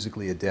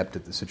musically adept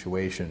at the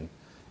situation,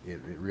 it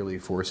really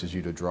forces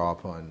you to draw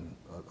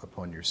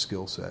upon your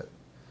skill set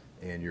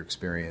and your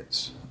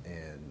experience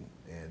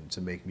and to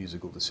make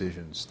musical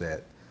decisions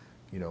that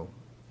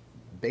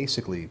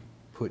basically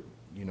put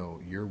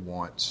your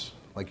wants,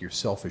 like your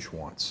selfish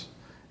wants,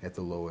 at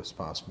the lowest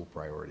possible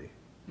priority.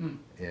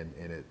 And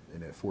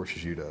it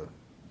forces you to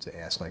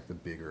ask like the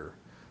bigger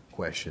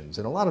questions,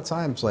 and a lot of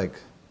times, like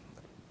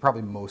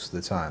probably most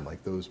of the time,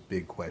 like those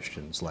big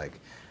questions, like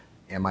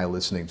am I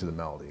listening to the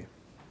melody?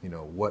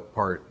 What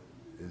part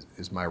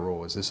is my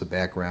role? Is this a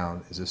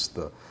background? Is this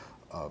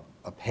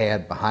a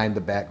pad behind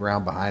the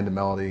background, behind the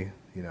melody?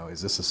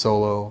 Is this a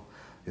solo?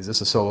 Is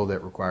this a solo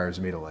that requires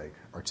me to like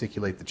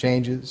articulate the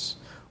changes,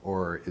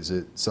 or is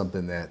it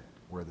something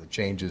where the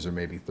changes are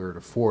maybe third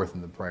or fourth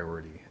in the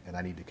priority, and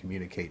I need to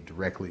communicate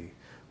directly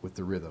with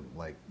the rhythm?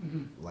 Like,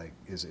 like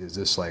is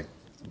this like,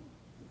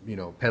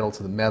 pedal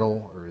to the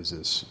metal, or is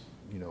this,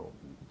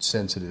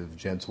 sensitive,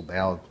 gentle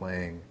ballad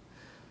playing?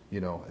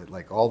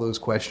 Like all those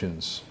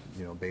questions,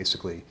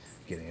 basically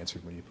get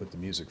answered when you put the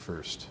music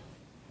first,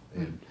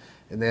 and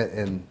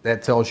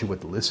that tells you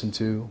what to listen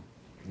to.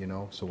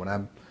 So when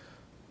I'm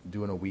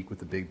doing a week with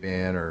the big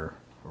band or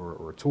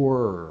a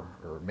tour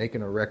or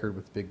making a record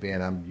with the big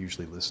band, I'm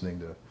usually listening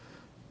to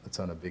a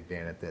ton of big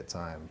band at that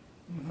time.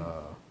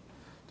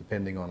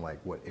 Depending on like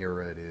what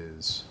era it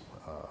is.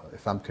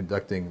 If I'm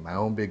conducting my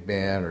own big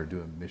band or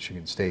doing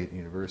Michigan State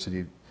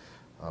University,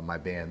 my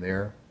band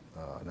there,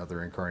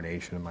 another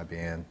incarnation of my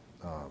band,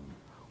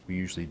 we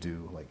usually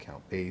do like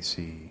Count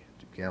Basie,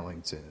 Duke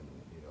Ellington,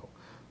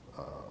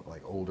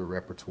 like older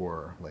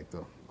repertoire, like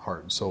the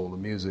heart and soul of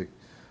music.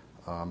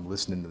 I'm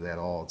listening to that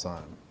all the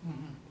time.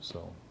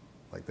 So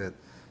like that,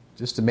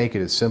 just to make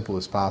it as simple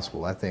as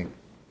possible, I think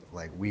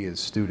like we as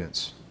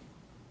students,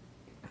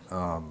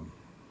 at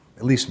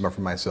least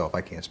for myself,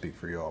 I can't speak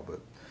for y'all,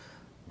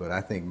 but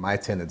I think my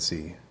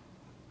tendency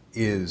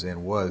is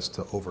and was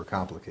to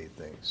overcomplicate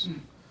things.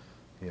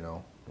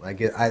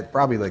 I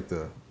probably like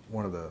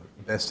one of the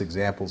best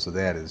examples of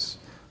that is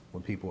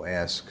when people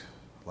ask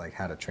like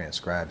how to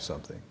transcribe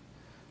something.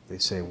 They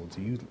say, well,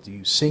 do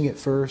you sing it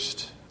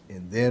first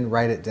and then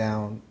write it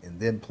down and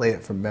then play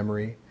it from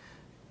memory?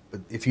 But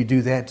if you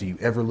do that, do you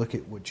ever look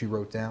at what you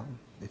wrote down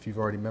if you've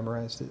already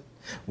memorized it?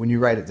 When you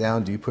write it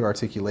down, do you put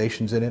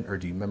articulations in it, or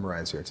do you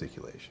memorize the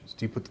articulations?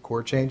 Do you put the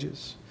chord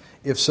changes?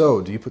 If so,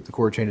 do you put the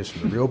chord changes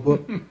from the real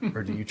book,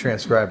 or do you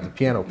transcribe the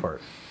piano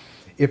part?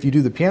 If you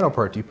do the piano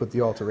part, do you put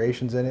the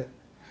alterations in it?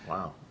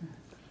 Wow.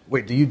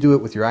 Wait, do you do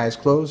it with your eyes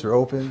closed or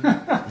open?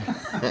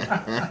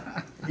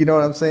 You know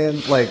what I'm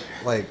saying?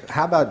 Like,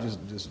 how about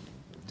just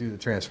do the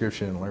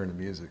transcription and learn the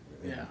music?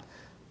 Yeah.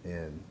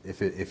 And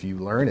if you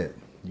learn it,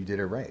 you did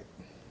it right.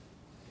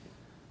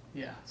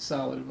 Yeah,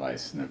 solid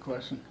advice, no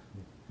question.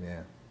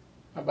 Yeah.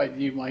 How about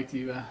you, Mike? Do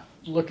you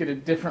look at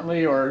it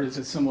differently, or is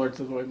it similar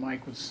to the way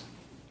Mike was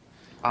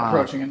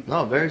approaching it?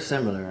 No, very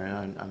similar.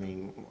 I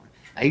mean,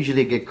 I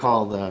usually get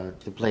called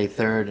to play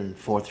third and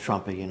fourth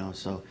trumpet, you know.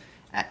 So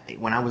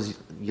when I was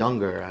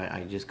younger,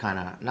 I just kind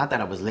of, not that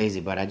I was lazy,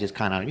 but I just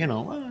kind of, you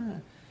know.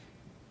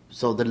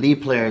 So the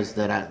lead players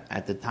that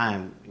at the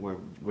time were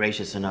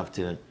gracious enough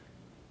to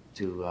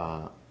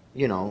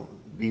you know,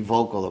 be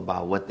vocal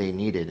about what they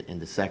needed in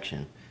the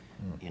section,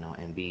 you know,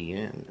 and be,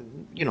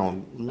 you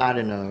know, not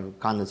in a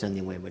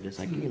condescending way, but just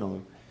like, you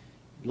know,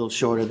 a little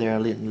shorter there, a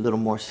little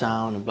more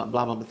sound, and blah,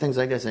 blah, blah, things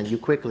like this. And you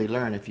quickly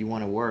learn if you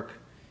want to work,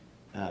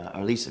 or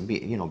at least be,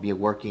 you know, be a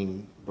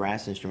working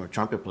brass instrument or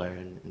trumpet player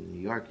in New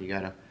York, you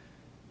got to,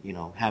 you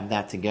know, have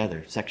that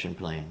together, section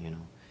playing, you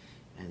know.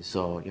 And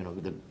so, you know,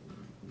 the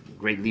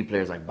great lead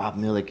players like Bob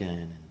Milliken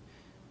and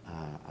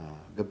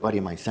a good buddy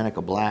of mine,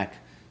 Seneca Black,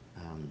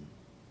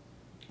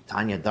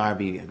 Tanya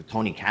Darby,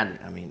 Tony Cadley.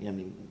 I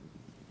mean,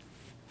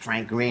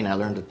 Frank Green. I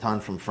learned a ton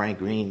from Frank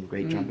Green,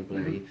 great trumpet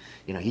player.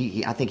 You know,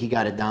 I think he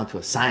got it down to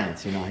a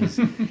science. You know,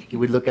 he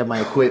would look at my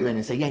equipment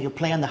and say, "Yeah, you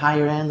play on the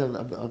higher end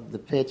of the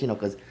pitch," you know,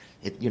 because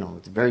you know,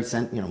 it's very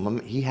you know,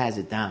 he has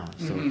it down.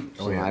 So,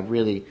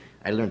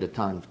 I learned a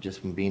ton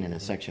just from being in a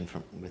section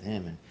with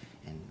him,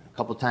 and a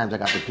couple times I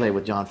got to play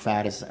with John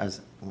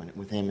Faddis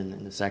with him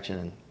in the section,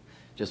 and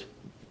just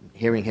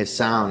hearing his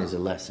sound is a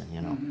lesson.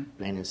 You know,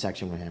 playing in a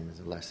section with him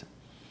is a lesson.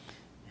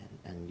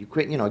 And you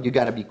quick, you know, you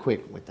got to be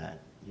quick with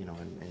that, you know,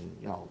 and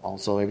you know,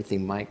 also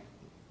everything Mike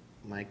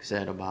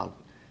said about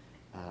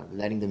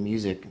letting the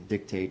music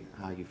dictate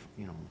how you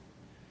know,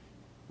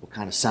 what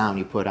kind of sound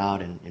you put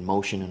out in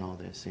motion and all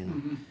this, you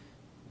know.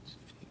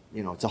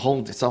 You know, it's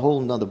a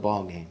whole nother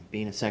ball game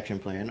being a section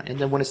player, and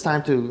then when it's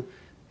time to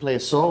play a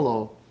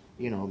solo,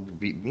 you know,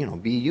 be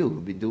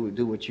you,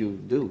 do what you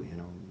do, you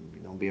know,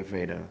 don't be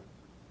afraid of,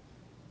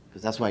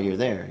 because that's why you're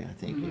there, I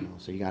think, you know.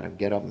 So you got to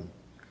get up and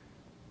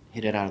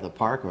hit it out of the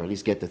park, or at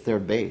least get to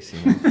third base, you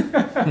know?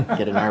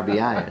 Get an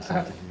RBI or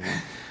something. You know?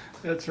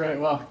 That's right.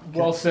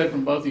 Well said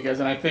from both of you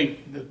guys. And I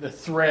think the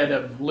thread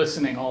of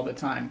listening all the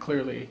time,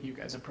 clearly you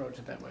guys approach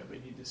it that way,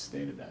 but you just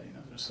stated that, you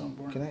know, there's so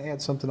important. Can I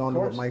add something on to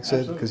what Mike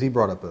said? Because he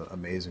brought up an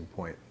amazing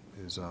point.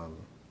 Is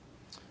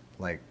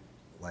like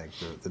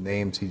the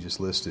names he just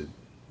listed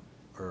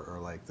are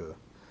like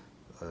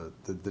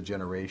the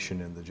generation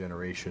and the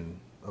generation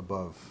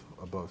above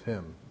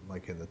him,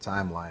 like in the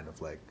timeline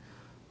of like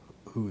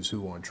who's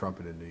who on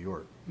trumpet in New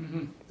York,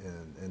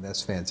 and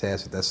that's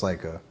fantastic. That's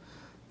like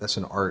that's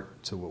an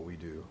art to what we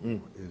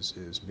do,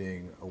 is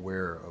being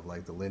aware of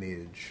like the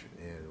lineage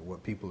and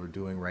what people are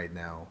doing right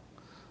now,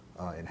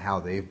 and how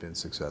they've been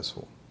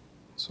successful.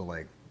 So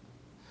like,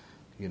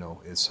 you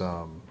know, it's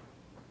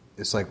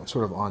like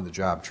sort of on the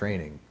job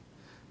training,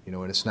 you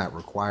know, and it's not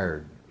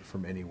required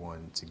from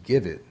anyone to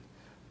give it,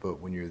 but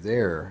when you're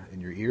there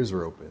and your ears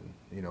are open,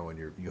 you know, and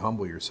you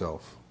humble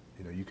yourself,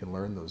 you know, you can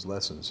learn those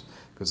lessons,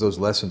 because those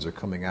lessons are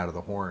coming out of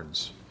the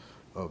horns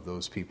of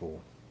those people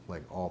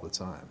like all the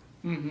time.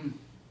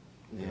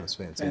 Yeah, it's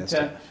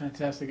fantastic.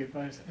 Fantastic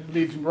advice. It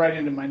leads right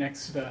into my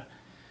next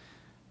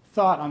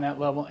thought on that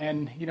level.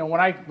 And you know, when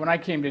I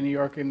came to New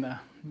York in the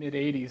mid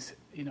 '80s,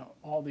 you know,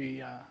 all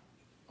the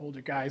older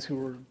guys who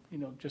were, you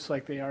know, just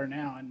like they are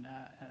now, and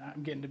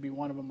I'm getting to be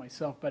one of them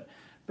myself, but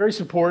very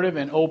supportive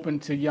and open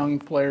to young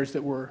players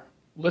that were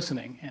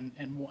listening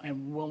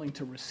and willing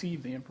to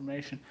receive the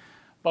information.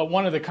 But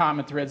one of the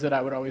common threads that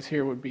I would always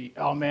hear would be,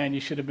 "Oh man, you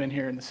should have been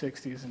here in the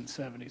 '60s and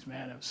 '70s,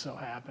 man. It was so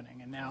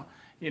happening." And now,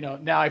 you know,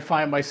 I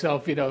find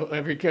myself, you know,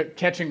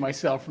 catching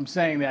myself from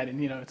saying that,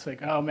 and you know, it's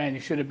like, "Oh man, you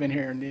should have been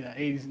here in the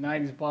 '80s,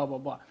 '90s, blah blah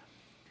blah."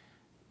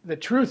 The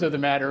truth of the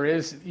matter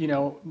is, you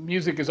know,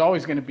 music is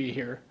always going to be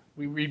here.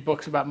 We read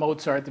books about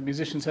Mozart. The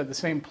musicians had the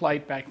same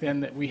plight back then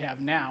that we have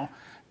now.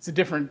 It's a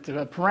different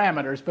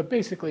parameters, but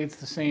basically it's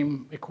the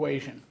same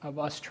equation of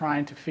us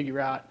trying to figure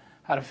out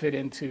how to fit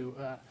into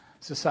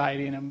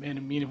society in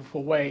a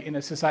meaningful way, in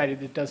a society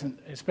that doesn't,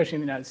 especially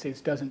in the United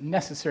States, doesn't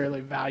necessarily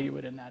value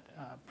it in that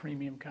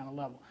premium kind of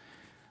level.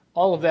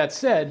 All of that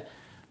said,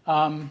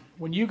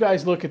 when you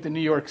guys look at the New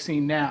York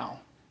scene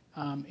now,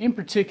 in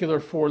particular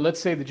for,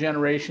 let's say, the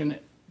generation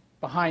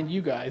behind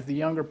you guys, the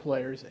younger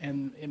players,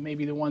 and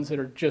maybe the ones that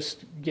are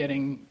just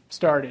getting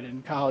started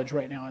in college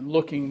right now and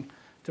looking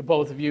to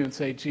both of you and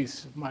say,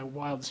 geez, my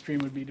wildest dream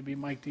would be to be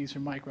Mike Dees or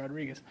Mike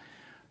Rodriguez.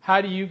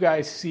 How do you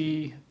guys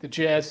see the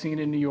jazz scene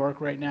in New York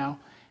right now?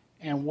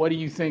 And what do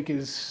you think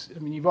is, I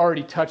mean, you've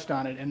already touched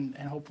on it, and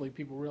hopefully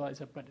people realize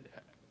that, but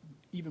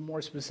even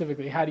more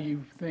specifically, how do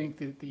you think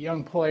that the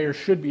young players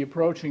should be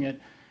approaching it?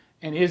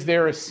 And is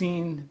there a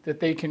scene that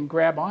they can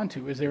grab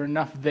onto? Is there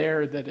enough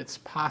there that it's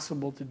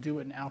possible to do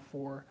it now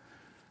for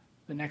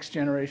the next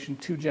generation,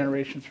 2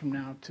 generations from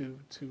now, to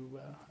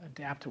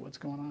adapt to what's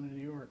going on in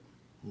New York?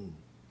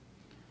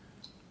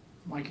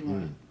 Mike, you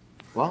want to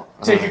Well,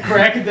 take a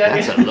crack at that?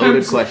 that's a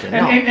loaded question.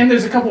 No. And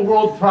there's a couple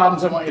world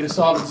problems I want you to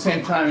solve at the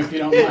same time, if you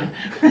don't mind.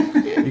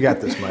 You got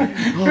this, Mike.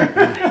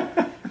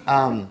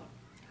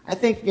 I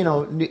think,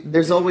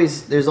 there's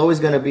always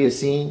going to be a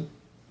scene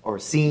or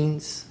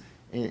scenes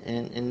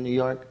in New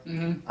York.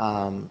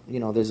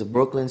 There's a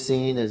Brooklyn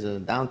scene, there's a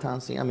downtown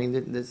scene. I mean,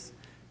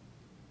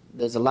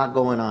 there's a lot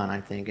going on,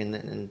 I think.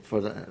 And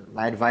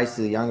my advice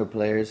to the younger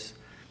players,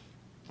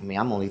 I mean,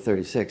 I'm only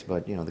 36,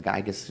 but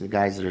the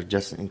guys that are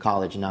just in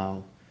college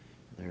now,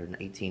 they're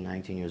 18,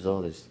 19 years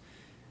old.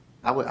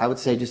 I would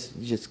say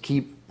just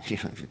keep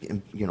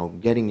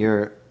getting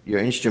your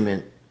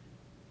instrument,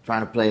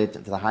 trying to play it to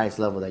the highest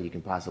level that you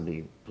can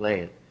possibly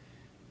play it,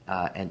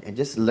 and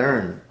just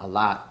learn a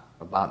lot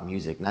about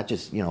music, not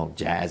just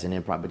jazz and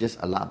improv, but just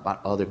a lot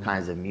about other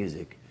kinds of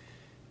music,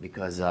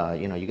 because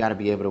you got to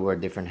be able to wear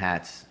different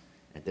hats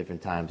at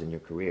different times in your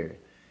career,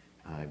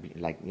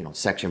 like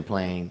section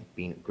playing,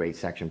 being a great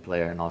section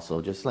player, and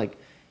also just like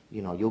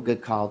you'll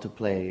get called to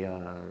play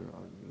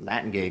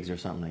Latin gigs or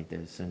something like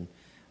this,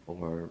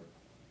 or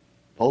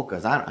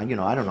polkas. I don't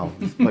know,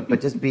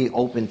 but just be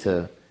open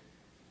to,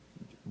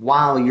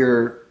 while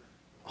you're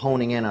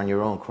honing in on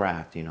your own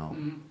craft, be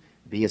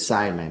a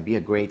sideman, be a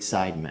great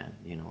sideman.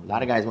 A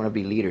lot of guys want to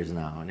be leaders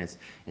now,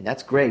 and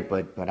that's great,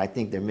 but I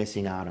think they're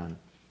missing out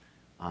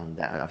on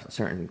that a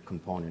certain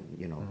component.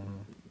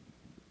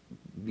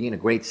 Being a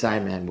great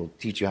sideman will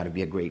teach you how to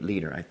be a great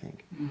leader, I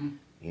think.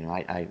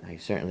 I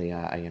certainly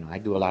I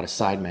do a lot of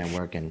sideman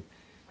work, and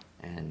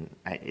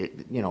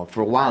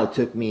for a while it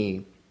took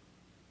me.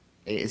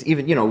 It's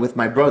even with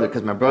my brother,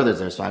 because my brother's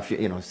there, so I feel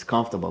it's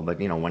comfortable. But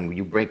when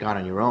you break out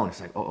on your own, it's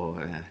like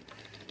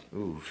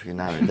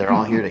they're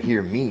all here to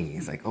hear me.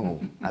 It's like,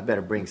 I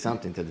better bring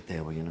something to the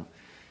table,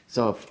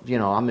 So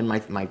I'm in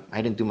my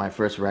I didn't do my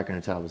first record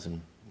until I was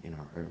in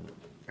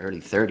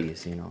early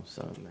 30s,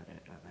 so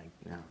like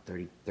now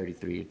 30,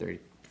 33,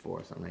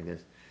 34, something like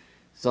this.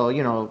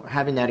 So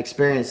having that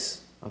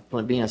experience of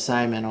being a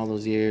sideman all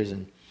those years,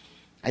 and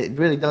it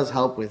really does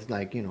help with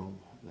like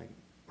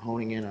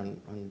honing in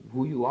on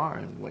who you are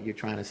and what you're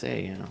trying to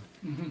say,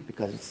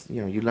 because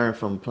you learn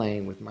from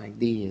playing with Mike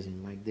Diaz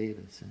and Mike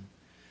Davis and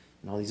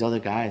all these other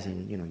guys,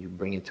 and you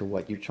bring it to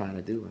what you're trying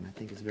to do. And I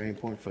think it's very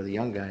important for the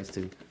young guys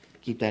to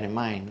keep that in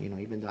mind.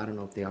 Even though I don't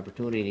know if the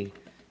opportunity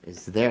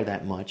is there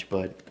that much,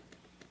 but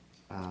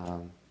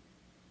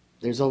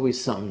there's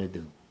always something to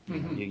do.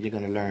 You're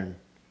going to learn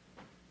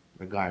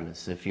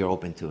regardless if you're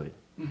open to it.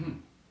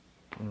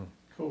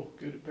 Cool,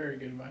 good, very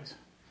good advice,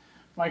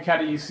 Mike. How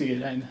do you see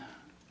it? And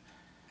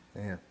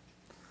Man,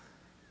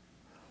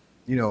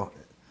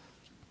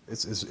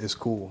 it's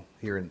cool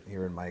hearing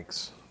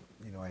Mike's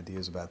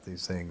ideas about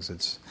these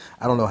things.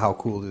 I don't know how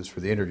cool it is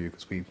for the interview,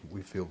 because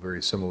we feel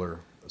very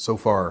similar so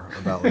far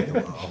about like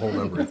a whole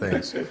number of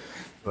things,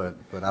 but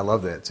I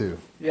love that too.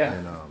 Yeah.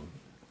 And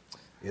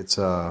it's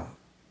I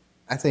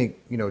think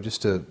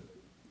just to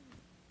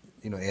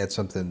add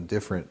something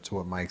different to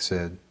what Mike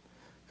said,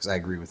 because I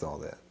agree with all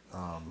that.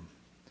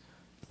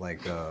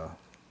 Like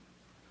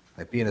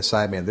being a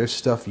sideman, there's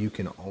stuff you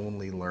can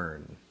only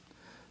learn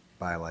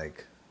by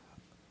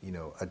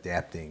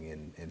adapting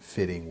and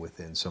fitting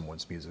within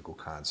someone's musical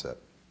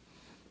concept.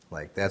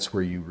 Like that's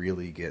where you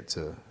really get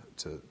to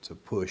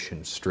push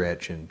and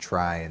stretch and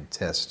try and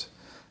test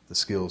the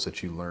skills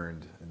that you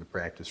learned in the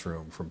practice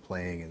room, from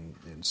playing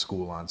in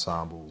school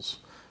ensembles,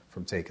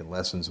 from taking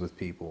lessons with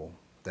people.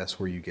 That's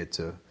where you get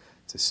to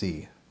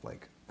see,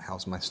 like,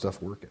 how's my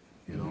stuff working,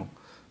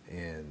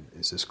 and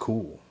is this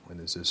cool, and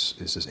is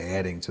this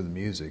adding to the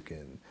music,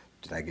 and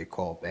did I get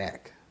called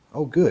back?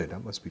 Oh, good, I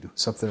must be doing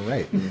something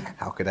right.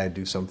 How could I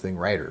do something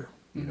righter?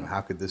 How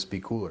could this be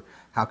cooler?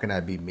 How can I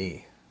be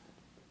me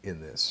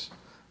in this?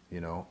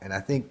 And I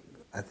think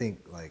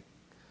like,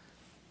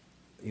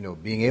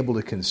 being able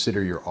to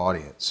consider your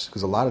audience,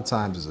 because a lot of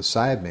times as a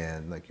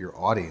sideman, like, your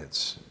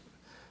audience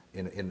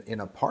in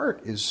a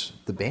part is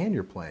the band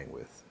you're playing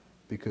with,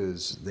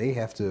 because they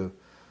have to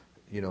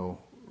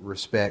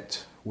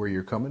respect where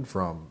you're coming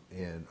from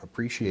and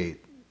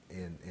appreciate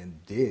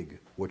and dig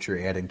what you're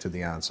adding to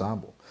the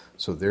ensemble.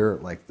 So they're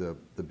like the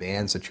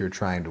bands that you're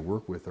trying to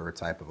work with are a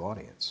type of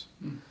audience.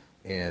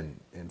 And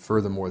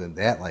furthermore than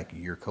that, like,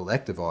 your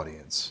collective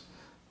audience,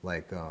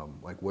 like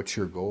what's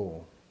your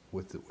goal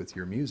with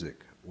your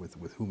music,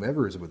 with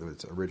whomever is, whether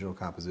it's original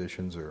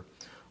compositions or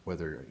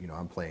whether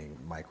I'm playing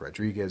Mike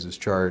Rodriguez's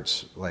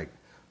charts. Like,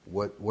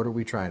 what are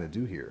we trying to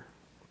do here?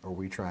 Are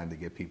we trying to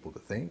get people to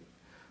think?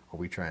 Are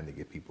we trying to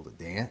get people to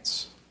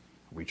dance?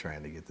 Are we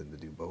trying to get them to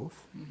do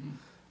both?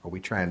 Are we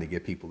trying to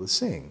get people to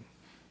sing?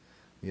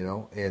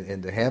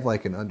 And to have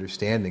like an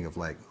understanding of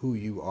like who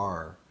you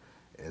are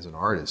as an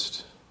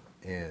artist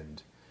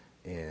and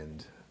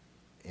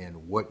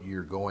what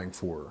you're going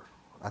for.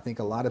 I think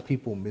a lot of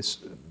people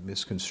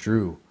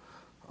misconstrue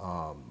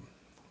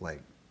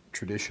like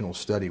traditional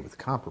study with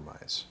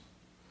compromise.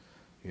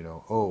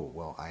 Oh,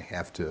 well, I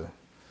have to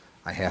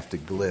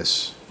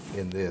gliss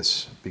in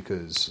this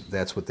because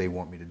that's what they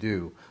want me to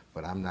do,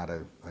 but I'm not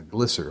a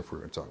glisser, if we're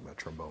going to talk about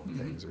trombone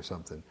things or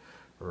something,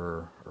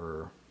 or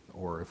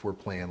or if we're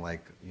playing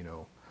like,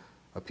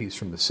 a piece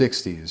from the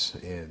 60s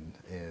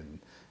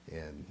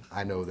and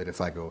I know that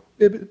if I go,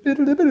 that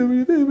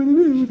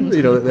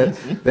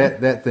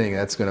thing,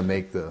 that's going to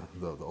make the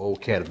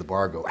old cat at the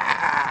bar go,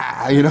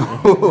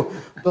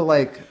 but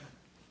like,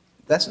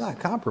 that's not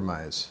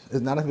compromise.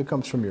 It's not if it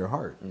comes from your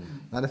heart,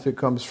 not if it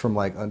comes from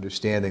like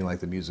understanding like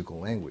the musical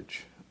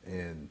language.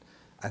 And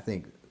I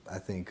think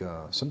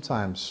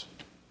sometimes,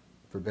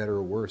 for better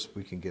or worse,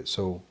 we can get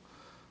so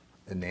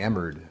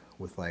enamored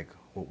with like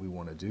what we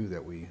want to do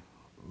that we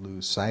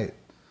lose sight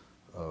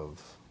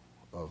of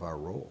our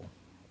role.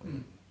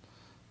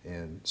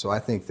 And so I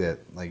think that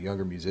like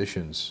younger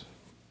musicians,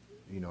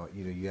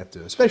 you have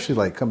to, especially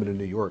like coming to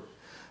New York.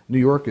 New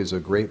York is a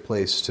great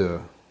place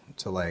to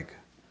like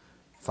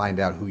find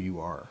out who you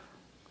are,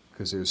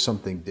 because there's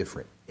something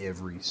different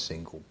every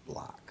single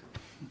block.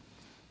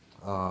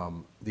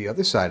 The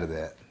other side of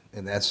that,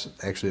 and that's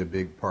actually a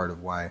big part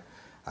of why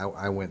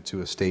I went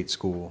to a state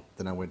school,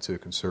 then I went to a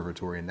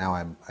conservatory, and now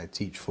I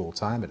teach full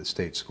time at a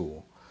state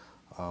school.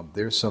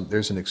 There's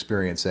an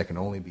experience that can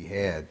only be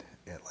had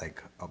at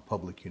like a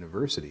public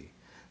university.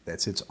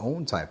 That's its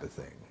own type of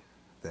thing.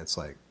 That's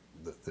like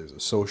there's a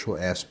social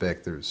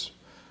aspect. There's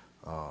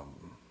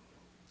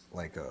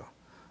like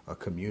a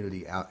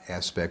community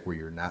aspect where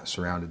you're not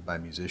surrounded by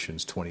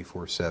musicians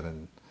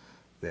 24/7.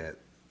 That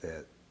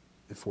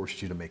it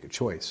forces you to make a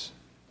choice,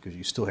 because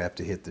you still have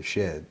to hit the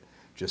shed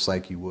just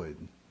like you would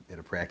in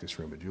a practice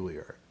room at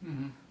Juilliard.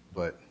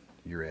 But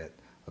you're at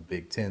a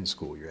Big Ten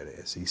school, you're at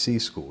a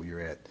SEC school, you're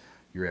at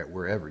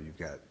wherever. You've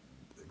got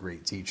a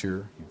great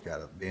teacher, you've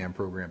got a band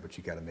program, but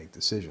you got to make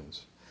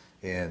decisions.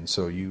 And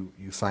so you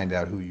find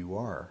out who you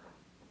are,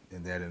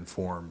 and that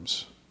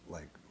informs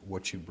like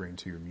what you bring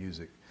to your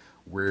music,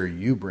 where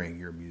you bring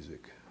your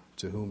music,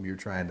 to whom you're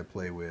trying to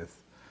play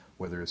with,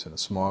 whether it's in a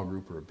small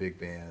group or a big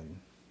band.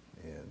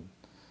 And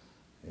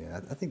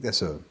I think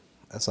that's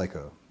like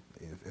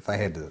if I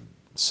had to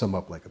sum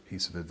up like a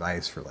piece of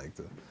advice for like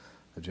the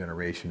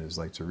generation, is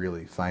like to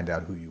really find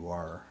out who you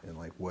are and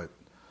like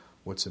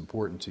what's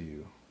important to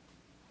you,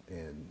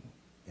 and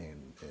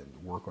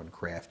work on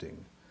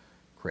crafting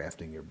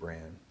your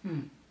brand.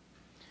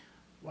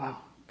 Wow.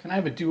 Can I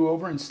have a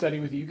do-over and study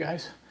with you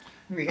guys?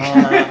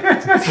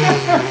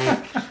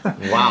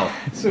 Wow.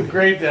 So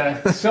great,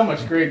 so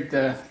much great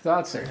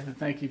thoughts there.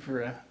 Thank you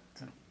for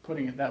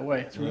putting it that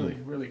way. It's really,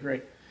 really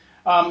great.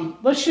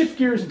 Let's shift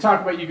gears and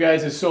talk about you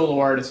guys as solo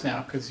artists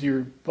now, because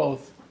you're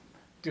both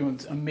doing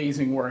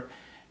amazing work.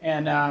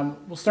 And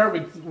we'll start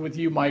with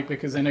you, Mike,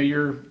 because I know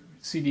your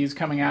CD is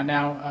coming out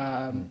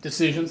now,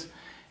 Decisions,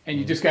 and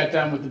you just got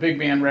done with the big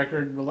band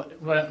record,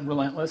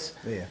 Relentless.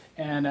 Yeah.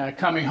 And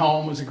Coming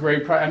Home was a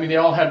great project. I mean, they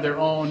all have their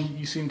own.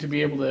 You seem to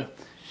be able to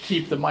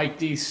keep the Mike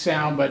D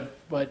sound,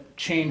 but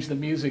change the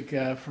music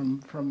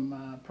from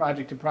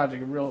project to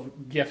project. A real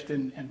gift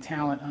and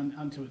talent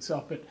unto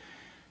itself. But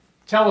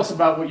tell us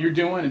about what you're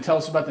doing, and tell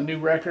us about the new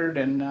record,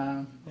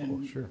 and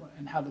Sure.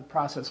 and how the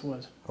process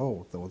was.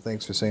 Oh, well,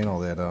 thanks for saying all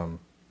that.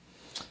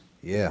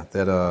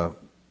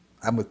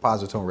 I'm with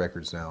Positone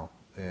Records now,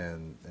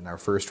 and our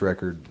first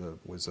record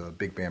was a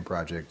big band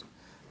project.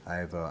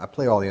 I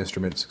play all the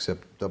instruments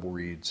except double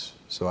reeds,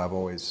 so I've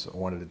always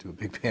wanted to do a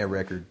big band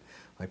record.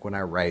 Like when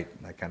I write,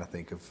 I kind of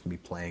think of me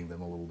playing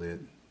them a little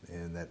bit,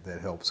 and that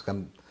helps.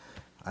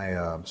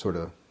 I'm sort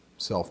of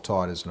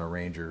self-taught as an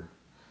arranger,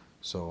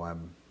 so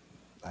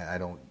I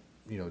don't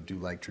do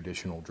like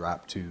traditional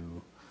drop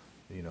 2,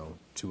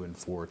 2 and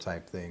 4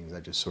 type things.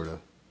 I just sort of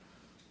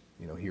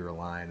hear a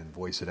line and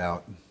voice it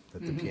out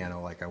at the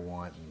piano like I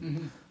want,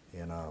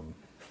 and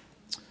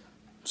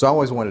so I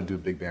always wanted to do a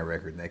big band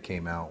record, and that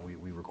came out.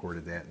 We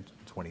recorded that in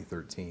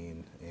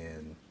 2013,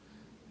 and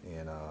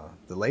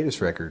the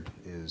latest record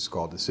is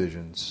called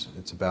Decisions.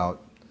 It's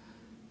about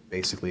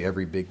basically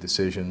every big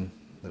decision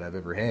that I've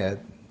ever had,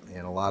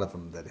 and a lot of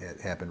them that had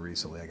happened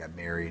recently. I got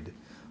married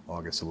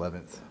August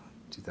 11th,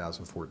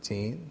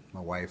 2014. My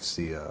wife's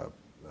the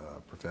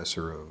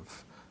professor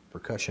of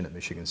percussion at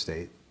Michigan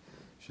State.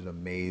 She's an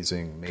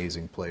amazing,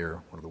 amazing player,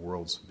 one of the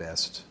world's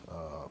best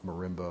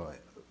marimba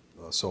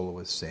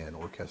soloists and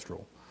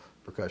orchestral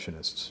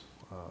percussionists.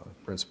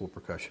 Principal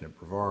percussion at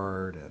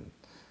Brevard, and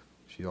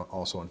she's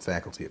also on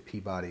faculty at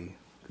Peabody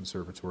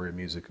Conservatory of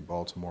Music in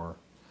Baltimore.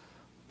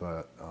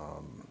 But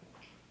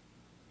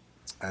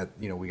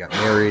we got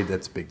married.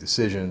 That's a big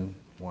decision.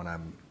 One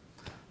I'm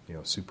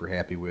super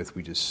happy with.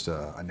 We just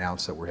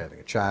announced that we're having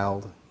a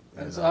child.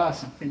 That's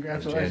awesome. In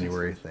Congratulations.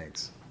 January.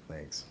 Thanks.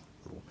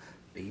 Little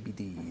baby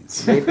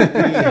D's. Maybe.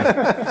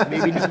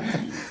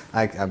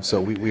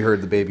 We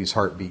heard the baby's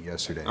heartbeat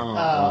yesterday.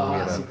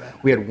 Oh,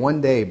 we had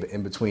one day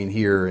in between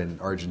here and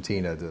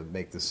Argentina to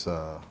make this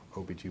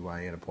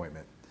OBGYN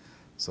appointment.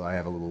 So I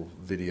have a little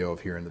video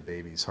of hearing the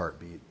baby's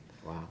heartbeat.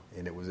 Wow.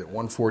 And it was at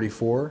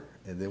 144,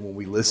 and then when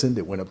we listened,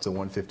 it went up to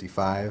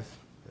 155.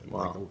 And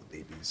Wow. like, the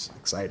baby's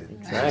excited.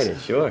 Excited,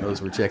 sure.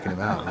 Knows we're checking him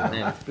out. Man,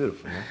 that's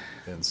beautiful, man.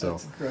 And so,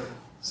 That's incredible.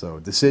 so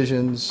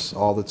Decisions,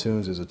 all the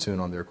tunes. There's a tune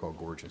on there called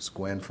Gorgeous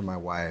Gwen for my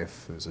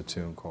wife. There's a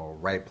tune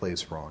called Right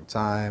Place, Wrong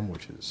Time,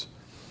 which is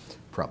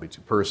probably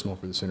too personal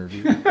for this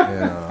interview.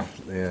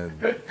 And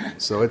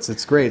so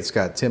it's great. It's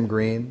got Tim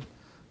Green,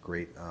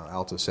 great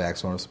alto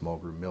saxophonist,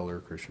 Mulgrew Miller,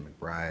 Christian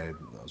McBride.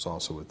 I was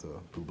also with the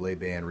Bublé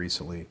Band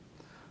recently.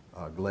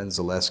 Glenn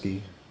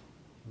Zaleski,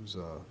 who's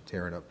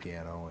tearing up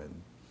piano, and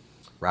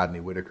Rodney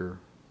Whitaker,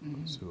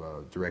 who's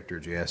director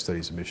of jazz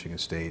studies at Michigan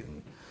State.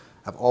 And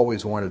I've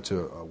always wanted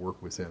to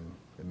work with him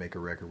and make a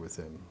record with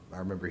him. I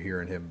remember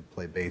hearing him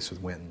play bass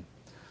with Wynton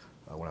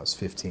when I was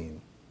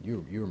 15.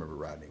 You remember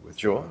Rodney with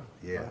Sure.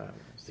 Yeah.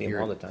 See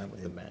him all the time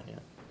with the band. Yeah.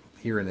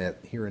 Hearing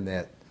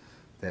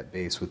that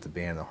bass with the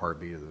band, the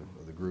heartbeat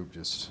of the group,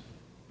 just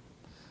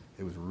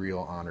it was a real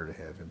honor to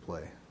have him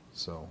play.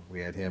 So we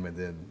had him, and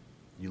then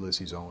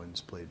Ulysses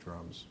Owens played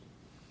drums.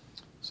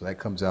 So that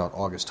comes out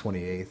August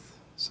 28th.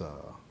 It's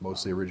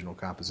mostly original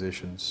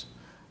compositions.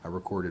 I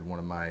recorded one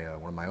of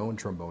my own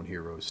trombone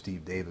heroes,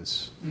 Steve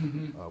Davis.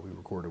 We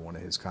recorded one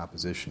of his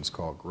compositions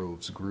called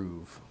Grove's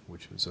Groove,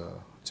 which was a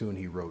tune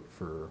he wrote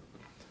for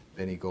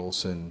Benny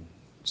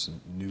Golson's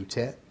new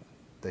Tet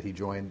that he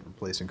joined,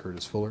 replacing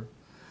Curtis Fuller.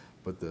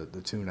 But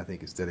the tune, I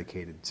think, is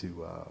dedicated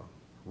to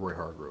Roy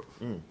Hargrove,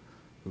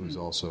 who's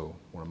also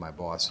one of my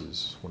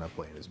bosses when I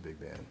play in his big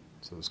band.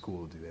 So it's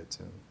cool to do that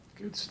too.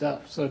 Good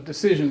stuff. So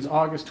Decisions,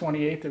 August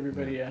 28th.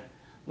 Everybody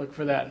look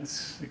for that.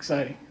 It's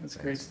exciting. That's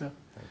great stuff.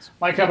 Thanks.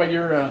 Mike, how about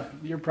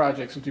your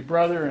projects with your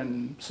brother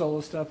and solo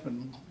stuff,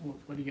 and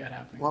what do you got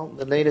happening? Well,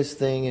 the latest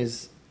thing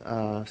is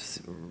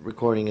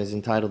recording is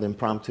entitled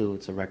Impromptu.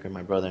 It's a record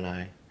my brother and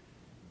I.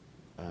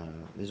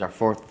 This is our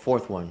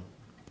fourth one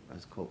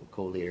as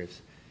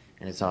co-leaders,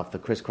 and it's off the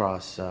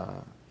Crisscross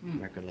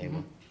record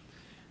label,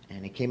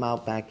 and it came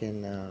out back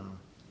in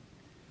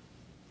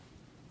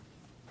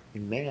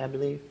May, I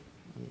believe.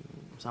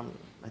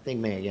 I think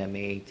May. Yeah,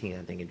 May 18th.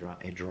 I think it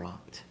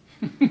dropped.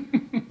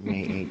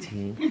 May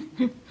 18th.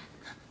 Put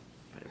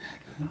it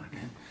back in the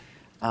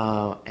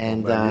pocket.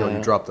 And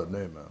you dropped that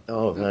name, man.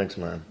 oh, thanks,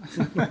 man.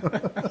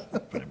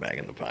 Put it back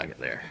in the pocket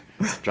there.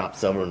 Dropped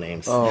several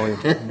names. Oh,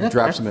 you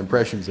dropped some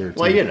impressions there too.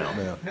 Well, you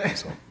know. Yeah,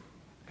 so.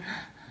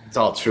 It's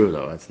all true,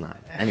 though. It's not.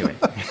 Anyway.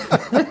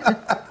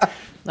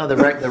 No,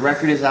 the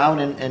record is out,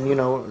 and you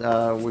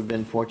know, we've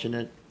been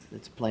fortunate.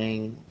 It's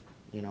playing,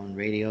 you know, in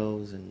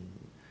radios, and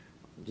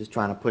just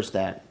trying to push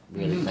that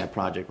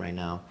project right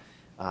now.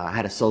 I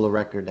had a solo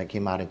record that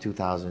came out in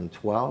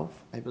 2012,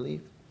 I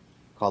believe,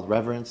 called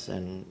Reverence,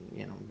 and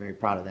you know, I'm very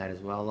proud of that as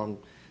well.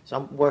 So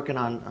I'm working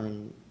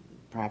on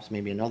perhaps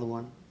maybe another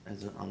one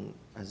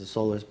as a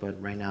soloist, but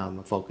right now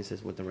my focus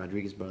is with the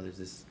Rodriguez Brothers,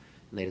 this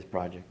latest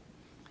project.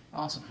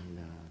 Awesome. And,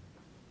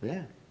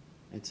 yeah,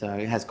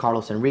 it has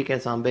Carlos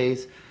Enriquez on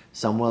bass,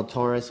 Samuel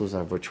Torres, who's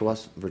a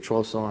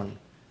virtuoso on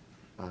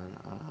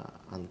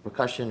the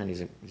percussion, and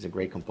he's a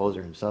great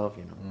composer himself.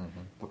 You know,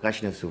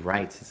 percussionist who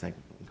writes. It's like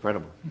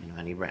incredible. You know,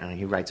 and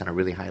he writes on a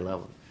really high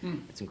level.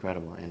 It's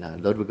incredible.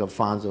 And Ludwig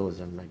Alfonso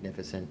is a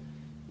magnificent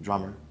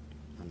drummer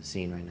on the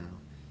scene right now.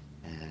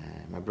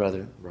 And my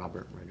brother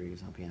Robert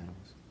Rodriguez on pianos.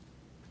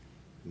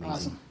 Amazing.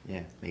 Awesome.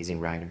 Yeah, amazing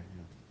writer. You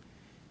know.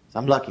 So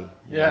I'm lucky.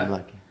 Yeah. I'm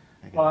lucky.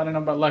 Well, I don't know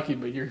about lucky,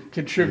 but you're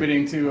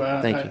contributing to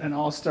an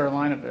all-star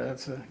lineup there.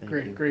 That's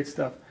great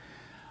stuff.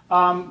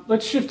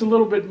 Let's shift a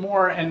little bit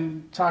more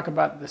and talk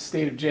about the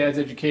state of jazz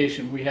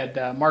education. We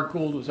had Mark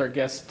Gould was our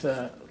guest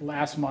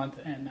last month,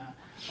 and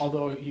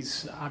although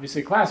he's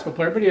obviously a classical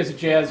player, but he has a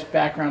jazz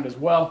background as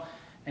well,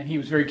 and he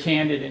was very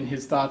candid in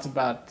his thoughts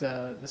about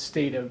the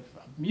state of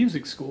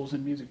music schools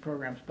and music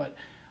programs. But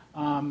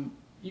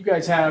you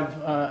guys have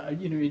a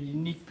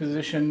unique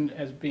position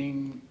as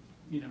being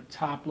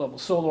top-level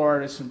solo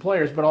artists and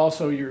players, but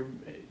also your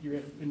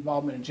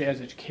involvement in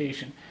jazz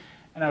education.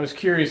 And I was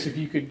curious if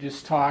you could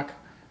just talk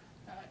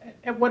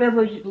at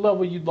whatever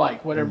level you'd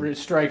like, whatever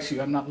strikes you.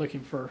 I'm not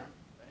looking for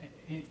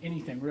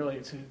anything really.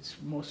 It's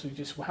mostly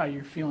just how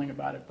you're feeling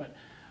about it. But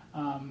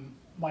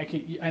Mike,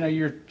 I know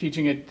you're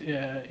teaching at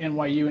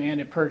NYU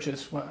and at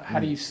Purchase. How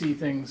do you see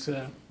things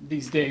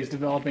these days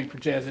developing for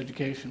jazz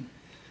education?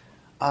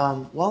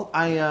 Well,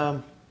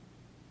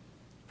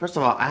 first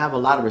of all, I have a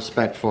lot of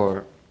respect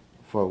for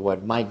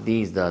what Mike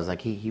Dees does.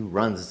 Like he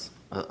runs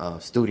a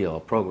studio, a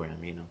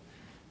program, you know.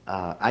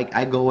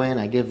 I go in,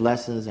 I give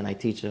lessons, and I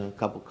teach a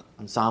couple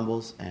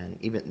ensembles, and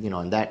even,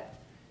 and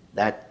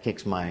that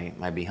kicks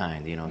my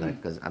behind,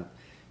 because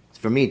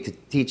for me,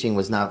 teaching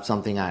was not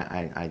something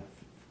I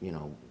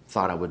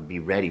thought I would be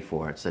ready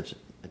for at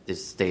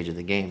this stage of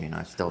the game.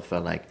 I still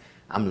felt like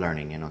I'm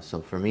learning,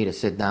 So for me to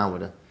sit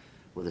down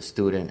with a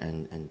student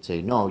and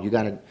say, no, you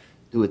got to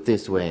do it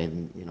this way,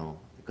 and,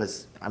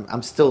 because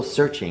I'm still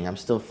searching, I'm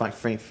still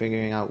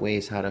figuring out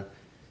ways how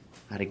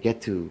to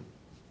get to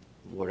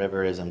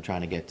whatever it is I'm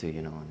trying to get to,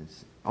 and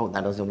it's,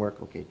 that doesn't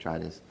work. Okay, try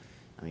this.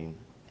 I mean,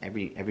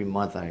 every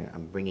month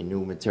I'm bringing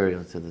new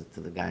material to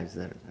the guys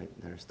that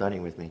are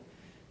studying with me.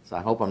 So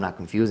I hope I'm not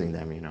confusing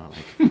them,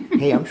 like,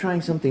 hey, I'm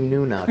trying something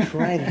new now.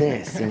 Try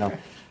this, I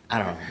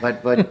don't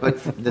know, but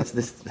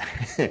this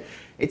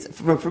it's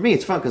for me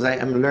it's fun because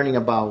I'm learning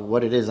about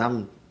what it is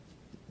I'm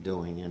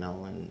doing,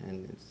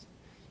 and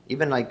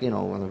even like,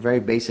 on a very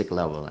basic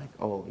level, like,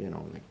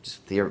 like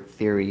just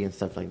theory and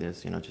stuff like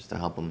this, just to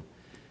help them.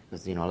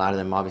 Because, a lot of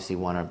them obviously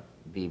want to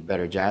be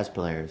better jazz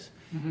players.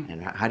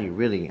 And how do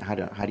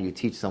you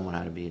teach someone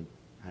how to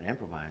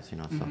improvise, So,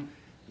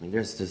 I mean,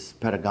 there's just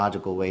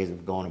pedagogical ways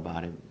of going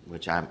about it,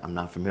 which I'm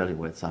not familiar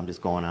with, so I'm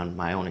just going on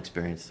my own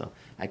experience. So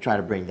I try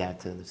to bring that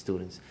to the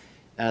students.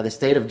 The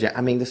state of jazz,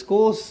 I mean, the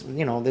schools,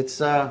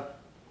 it's, I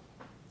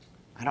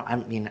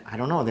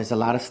don't know. There's a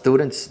lot of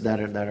students that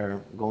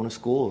are going to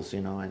schools,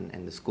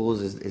 and the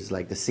schools is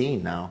like the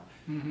scene now.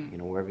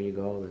 Wherever you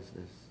go,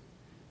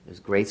 there's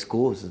great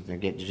schools, and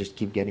they just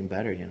keep getting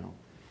better,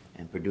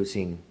 and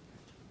producing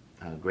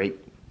great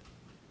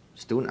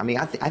student. I mean,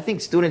 I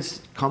think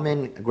students come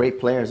in great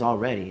players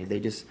already.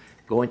 They just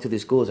go into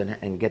these schools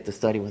and get to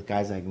study with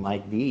guys like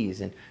Mike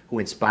Dees, and who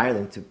inspire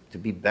them to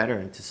be better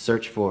and to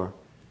search for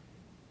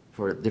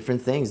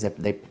different things that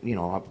they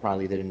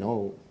probably didn't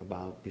know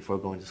about before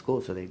going to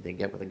school. So they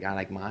get with a guy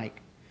like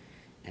Mike,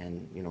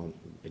 and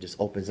it just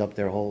opens up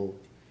their whole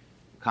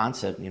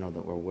concept,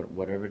 or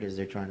whatever it is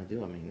they're trying to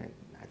do. I mean,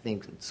 I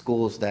think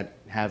schools that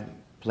have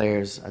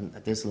players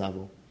at this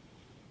level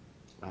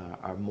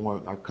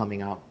are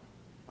coming out.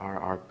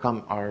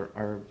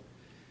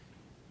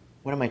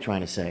 What am I trying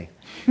to say?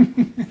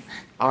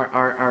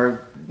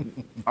 are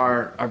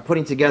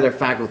putting together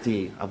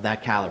faculty of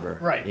that caliber,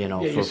 right?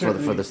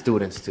 For the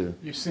students to.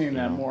 You're seeing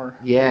that more.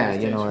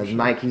 Yeah,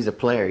 Mike, he's a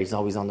player. He's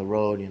always on the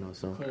road,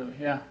 So clearly,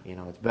 yeah.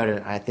 It's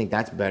better. I think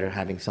that's better,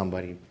 having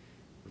somebody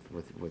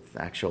with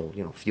actual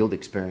field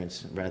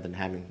experience rather than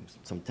having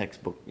some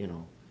textbook,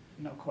 No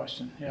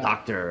question. Yeah.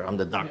 Doctor. I'm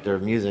the doctor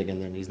of music,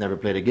 and then he's never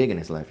played a gig in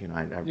his life.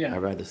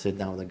 I'd rather sit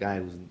down with a guy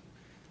who's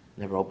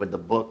never opened the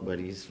book, but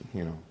he's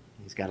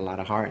got a lot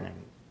of heart in him.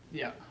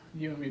 Yeah,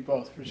 you and me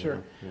both, for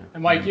sure. Yeah.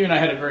 And Mike, you and I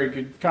had a very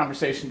good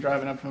conversation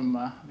driving up from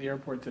the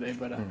airport today,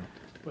 but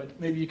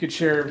maybe you could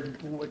share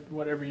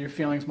whatever your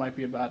feelings might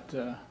be about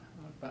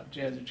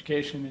jazz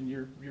education and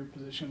your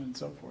position and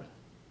so forth.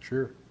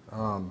 Sure.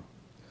 I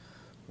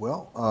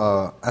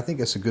think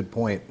it's a good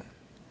point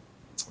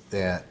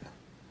that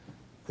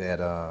it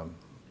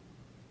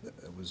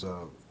was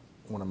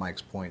one of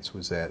Mike's points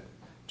was that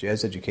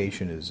jazz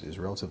education is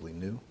relatively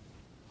new.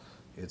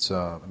 It's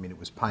it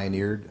was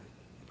pioneered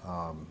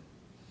in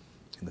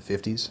the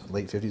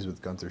late 50s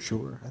with Gunther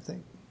Schuller, I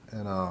think,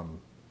 and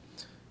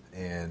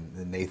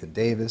then Nathan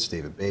Davis,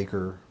 David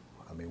Baker.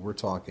 I mean, we're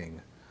talking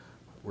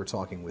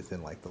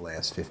within like the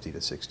last 50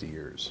 to 60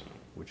 years,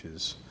 which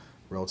is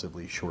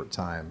relatively short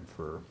time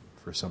for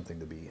something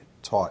to be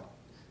taught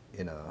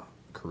in a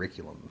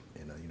curriculum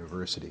in a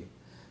university.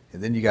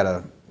 And then you got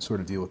to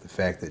sort of deal with the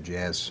fact that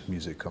jazz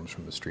music comes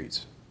from the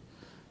streets.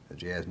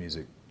 Jazz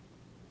music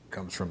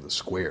comes from the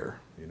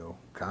square,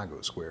 Congo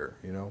Square,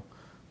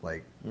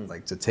 like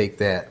to take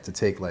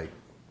like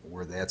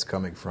where that's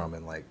coming from,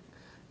 and like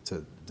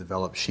to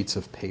develop sheets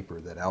of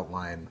paper that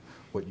outline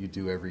what you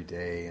do every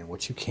day and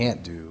what you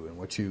can't do and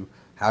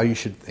how you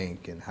should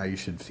think and how you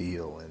should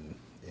feel, and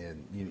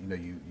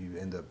you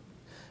end up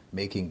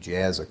making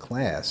jazz a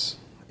class,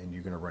 and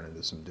you're going to run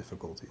into some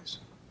difficulties.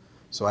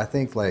 So I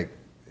think like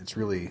it's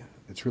really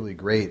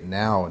great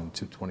now in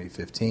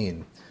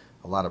 2015.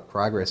 A lot of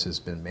progress has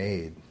been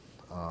made,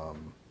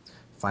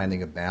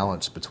 finding a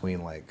balance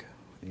between like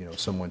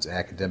someone's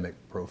academic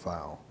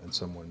profile and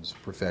someone's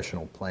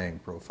professional playing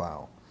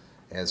profile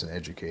as an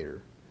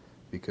educator,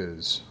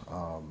 because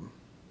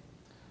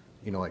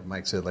like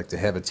Mike said, like to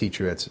have a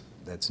teacher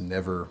that's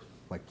never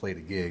like played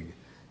a gig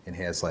and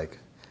has like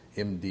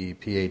MD,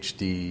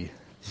 PhD,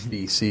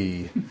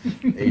 BC,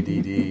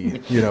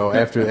 ADD,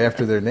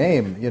 after their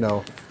name,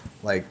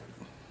 like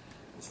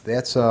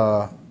that's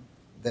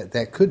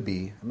that could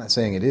be, I'm not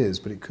saying it is,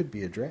 but it could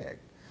be a drag.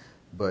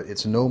 But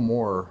it's no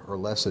more or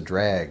less a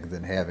drag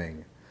than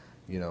having,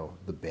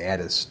 the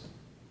baddest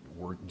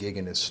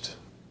gigginest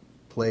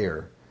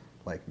player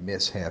like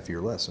miss half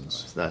your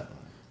lessons. That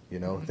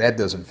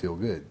doesn't feel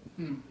good.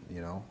 And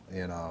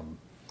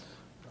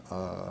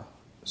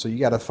so you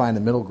got to find a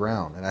middle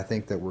ground, and I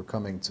think that we're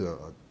coming to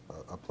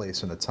a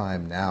place and a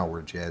time now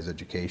where jazz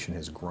education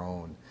has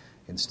grown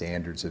and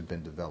standards have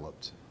been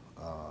developed.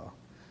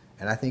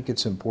 And I think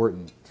it's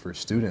important for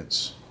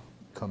students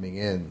coming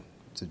in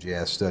to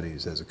jazz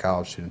studies as a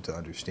college student to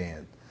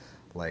understand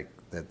like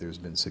that there's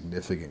been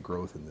significant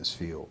growth in this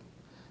field,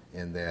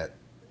 and that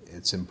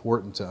it's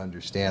important to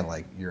understand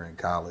like you're in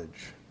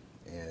college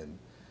and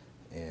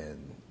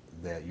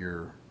that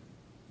you're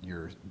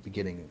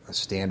getting a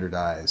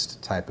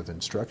standardized type of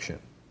instruction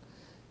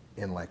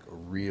in like a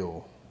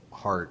real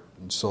heart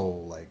and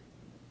soul, like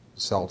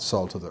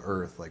salt of the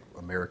earth, like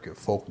America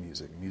folk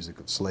music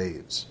of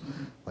slaves,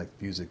 like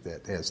music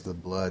that has the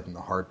blood and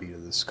the heartbeat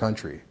of this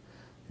country.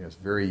 It's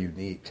very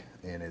unique,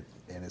 and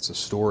it's a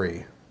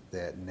story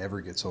that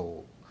never gets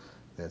old,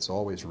 that's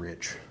always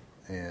rich,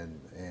 and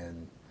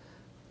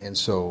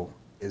so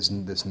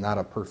there's not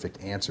a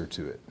perfect answer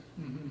to it,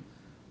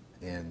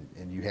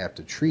 and you have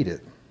to treat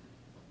it,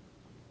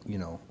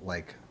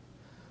 like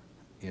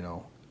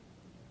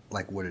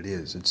what it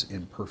is. It's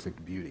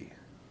imperfect beauty.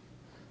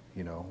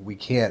 We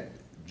can't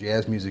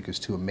jazz music is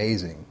too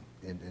amazing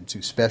and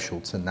too special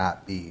to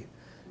not be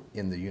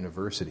in the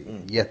university.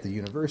 Yet the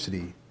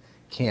university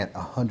can't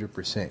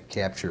 100%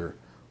 capture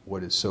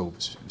what is so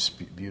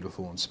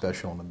beautiful and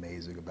special and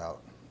amazing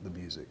about the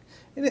music.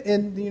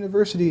 And the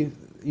university,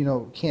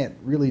 can't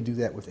really do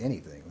that with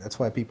anything. That's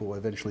why people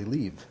eventually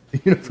leave the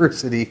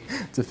university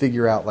to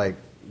figure out like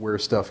where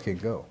stuff can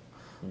go.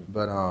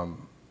 But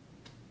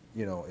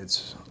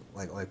it's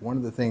like one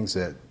of the things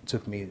that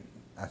took me,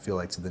 I feel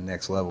like, to the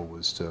next level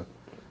was to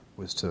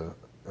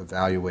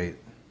evaluate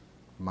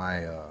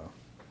my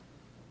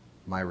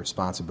my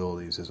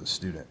responsibilities as a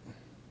student,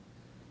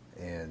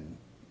 and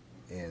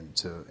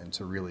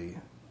to really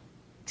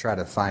try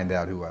to find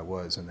out who I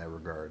was in that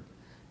regard,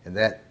 and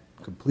that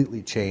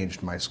completely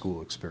changed my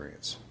school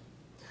experience.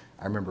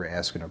 I remember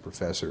asking a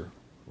professor,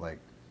 like,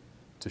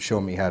 to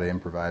show me how to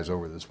improvise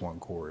over this one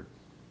chord,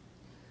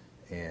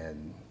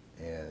 and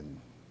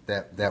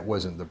that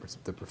wasn't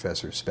the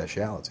professor's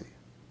specialty.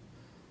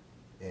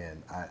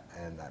 And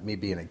me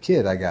being a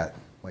kid, I got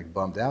like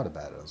bummed out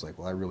about it. I was like,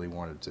 well, I really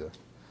wanted to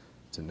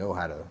know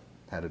how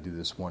to do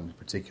this one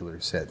particular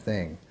set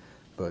thing,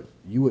 but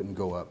you wouldn't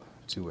go up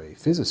to a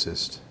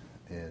physicist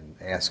and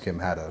ask him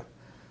how to,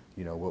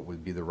 what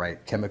would be the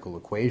right chemical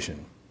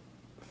equation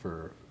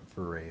for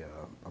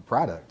a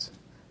product.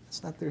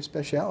 It's not their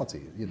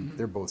specialty.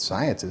 They're both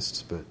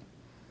scientists, but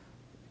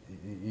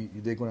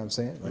you dig what I'm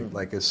saying?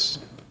 Like it's,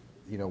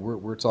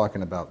 we're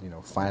talking about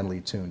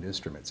finely tuned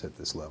instruments at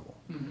this level.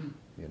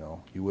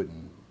 You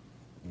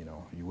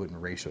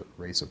wouldn't race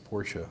a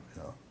Porsche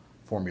in a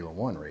Formula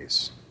One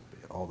race,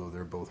 although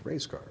they're both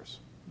race cars.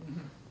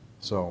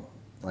 So,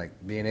 like,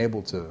 being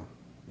able to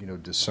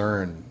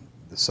discern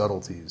the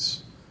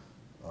subtleties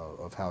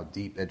of how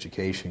deep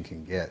education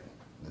can get,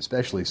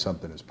 especially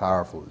something as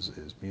powerful as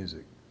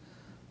music,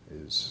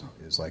 is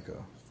like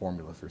a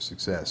formula for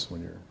success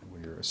when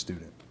you're a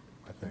student,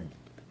 I think.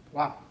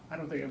 Wow, I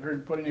don't think I've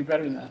heard put any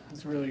better than that.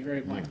 That's really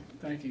great, Mike.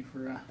 Thank you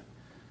for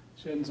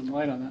shedding some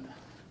light on that.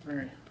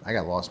 I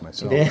got lost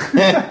myself.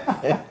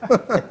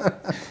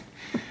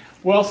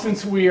 Well,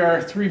 since we are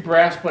three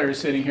brass players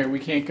sitting here, we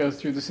can't go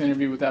through this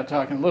interview without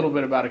talking a little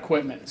bit about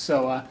equipment.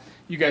 So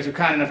you guys are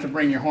kind enough to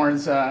bring your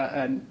horns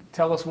and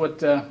tell us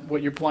what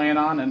you're playing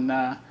on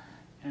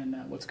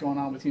and what's going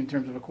on with you in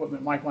terms of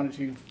equipment. Mike, why don't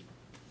you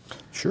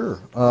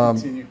Sure.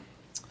 continue?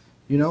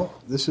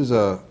 This is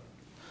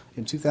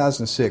in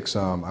 2006,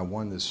 I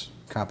won this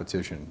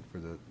competition for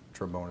the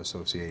Trombone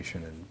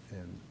Association,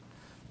 and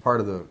part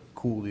of the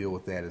cool deal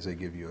with that is they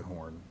give you a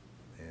horn.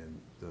 And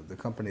the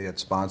company that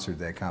sponsored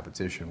that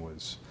competition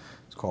it's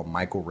called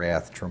Michael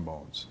Rath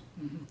Trombones.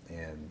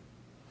 And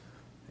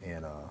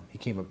he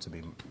came up to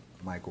me.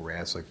 Michael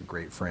Rath's like a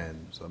great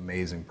friend, he's an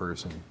amazing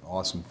person,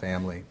 awesome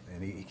family.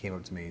 And he came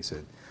up to me and he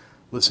said,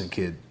 "Listen,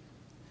 kid,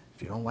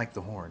 if you don't like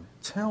the horn,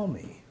 tell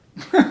me.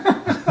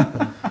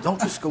 Don't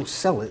just go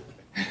sell it.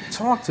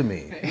 Talk to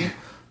me.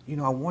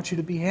 I want you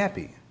to be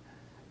happy."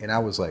 And I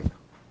was like,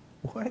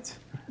 "What?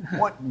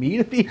 Want me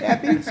to be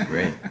happy?" That's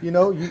great.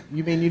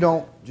 You mean you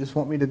don't just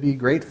want me to be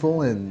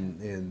grateful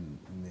and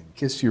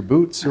kiss your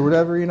boots or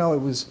whatever? It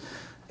was,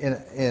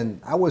 and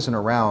I wasn't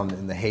around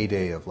in the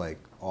heyday of like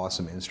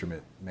awesome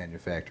instrument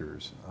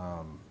manufacturers,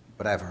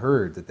 but I've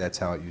heard that that's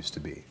how it used to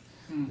be.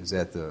 Is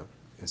that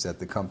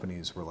the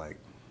companies were like,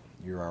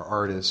 "You're our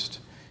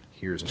artist.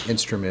 Here's an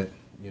instrument.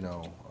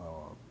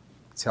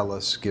 Tell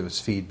us, give us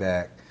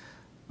feedback."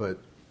 But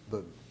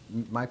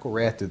Michael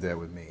Rath did that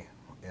with me,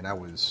 and I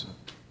was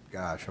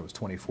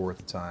 24 at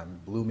the time.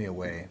 It blew me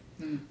away,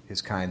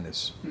 his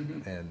kindness,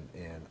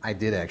 and I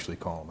did actually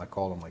call him. I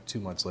called him like 2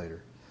 months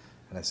later,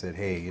 and I said,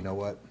 "Hey, you know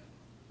what?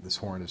 This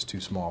horn is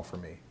too small for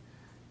me.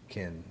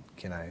 Can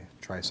I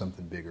try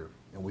something bigger?"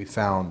 And we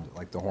found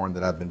like the horn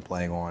that I've been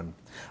playing on.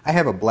 I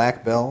have a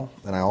black bell,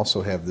 and I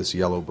also have this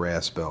yellow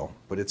brass bell,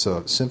 but it's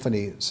a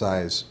symphony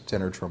size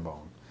tenor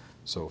trombone,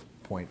 so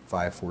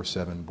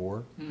 .547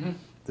 bore.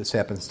 This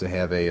happens to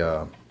have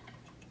a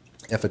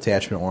F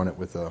attachment on it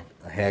with a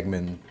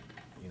Hagman,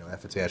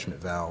 F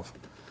attachment valve,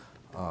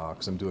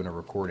 because I'm doing a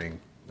recording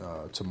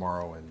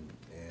tomorrow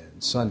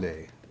and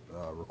Sunday,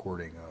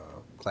 recording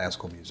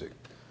classical music.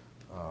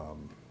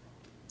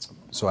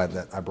 So I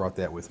brought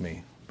that with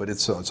me. But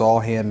it's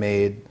all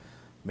handmade,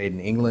 made in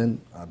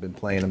England. I've been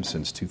playing them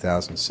since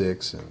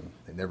 2006, and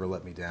they never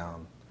let me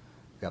down.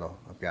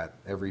 I've got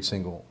every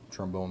single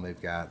trombone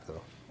they've got, the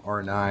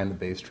R9, the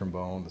bass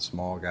trombone, the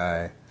small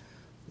guy,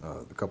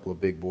 a couple of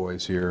big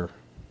boys here.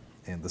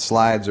 And the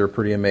slides are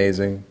pretty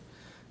amazing.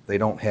 They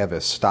don't have a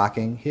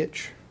stocking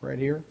hitch right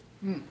here,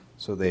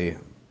 so they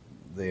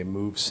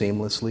move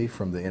seamlessly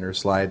from the inner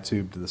slide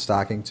tube to the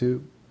stocking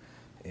tube.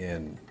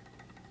 And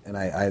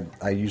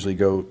I usually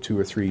go 2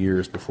 or 3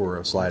 years before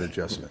a slide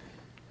adjustment,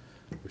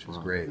 which is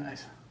great.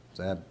 Nice.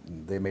 So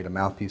they made a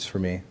mouthpiece for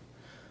me.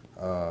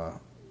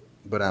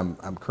 But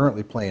I'm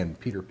currently playing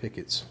Peter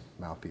Pickett's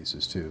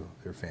mouthpieces too.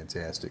 They're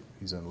fantastic.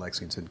 He's in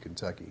Lexington,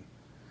 Kentucky.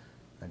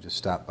 I just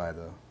stopped by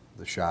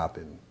the shop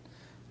and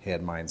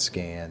had mine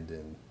scanned,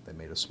 and they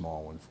made a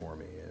small one for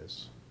me.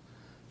 It's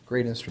a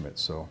great instrument,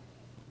 so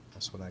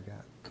that's what I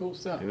got. Cool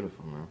stuff.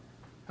 Beautiful, man.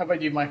 How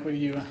about you, Mike? What are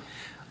you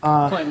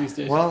playing these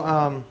days?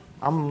 Well,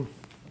 I'm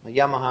a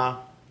Yamaha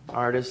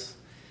artist,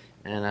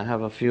 and I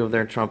have a few of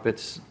their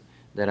trumpets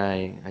that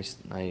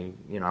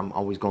I'm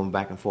always going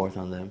back and forth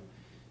on them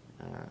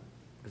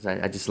because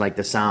I just like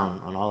the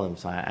sound on all of them.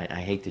 So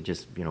I hate to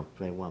just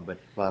play one. But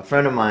a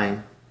friend of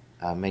mine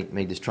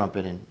made this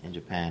trumpet in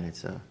Japan.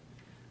 It's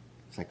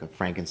like a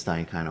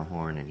Frankenstein kind of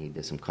horn, and he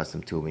did some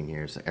custom tubing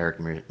here. It's an Eric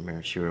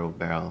Mirashiro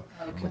barrel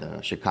with a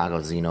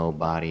Chicago Zeno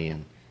body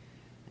and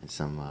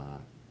some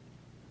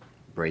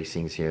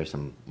bracings here,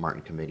 some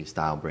Martin Committee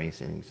style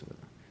bracings with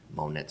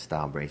Monet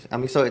style bracing. I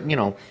mean, so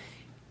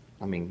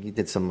he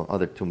did some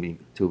other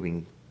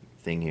tubing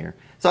thing here.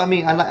 So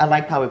I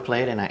liked how it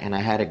played, and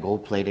I had it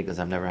gold plated because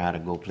I've never had a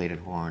gold plated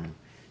horn.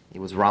 It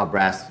was raw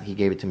brass. He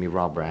gave it to me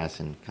raw brass,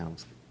 and kind of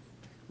was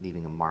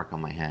leaving a mark on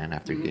my hand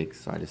after gigs.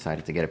 So I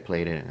decided to get it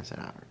plated, and I said,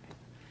 all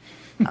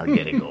right, I'll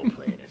get it gold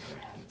plated.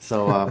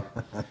 So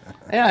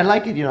yeah, I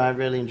like it. I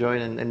really enjoy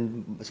it.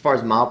 And as far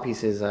as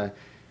mouthpieces,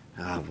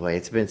 oh boy,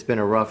 it's been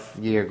a rough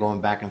year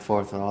going back and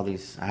forth with all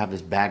these. I have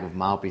this bag of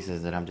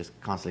mouthpieces that I'm just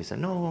constantly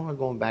saying, no, I'm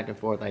going back and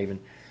forth. I even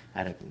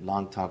had a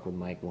long talk with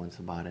Mike once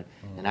about it.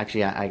 And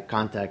actually, I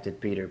contacted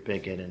Peter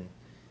Pickett, and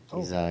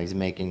he's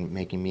making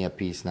me a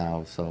piece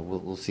now. So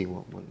we'll see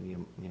what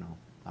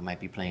I might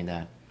be playing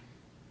that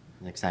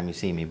next time you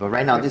see me. But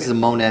right now, this is a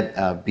Monet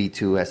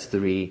B2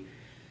 S3.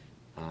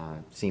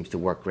 Seems to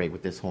work great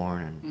with this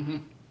horn,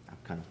 and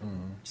I've kind of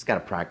just got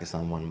to practice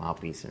on one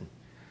mouthpiece and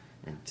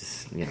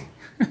just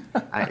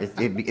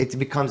it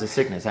becomes a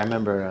sickness. I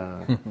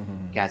remember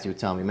Cassie would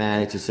tell me,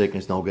 "Man, it's a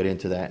sickness. Don't get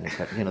into that."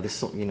 And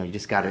this, you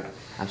just got to.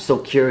 I'm so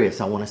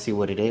curious. I want to see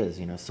what it is.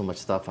 So much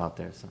stuff out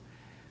there. So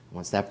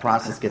once that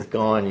process gets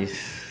going, you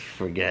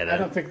forget it. I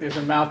don't think there's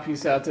a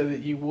mouthpiece out there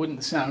that you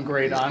wouldn't sound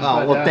great on.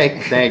 Oh, well,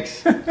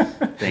 thanks.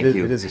 Thank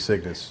you. It is a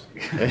sickness.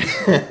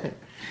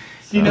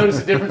 Do you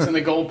notice a difference in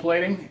the gold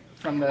plating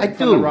from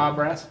the raw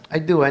brass? I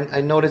do. I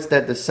noticed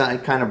that the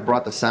sound kind of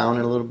brought the sound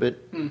in a little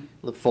bit,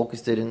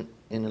 focused it in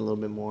a little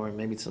bit more.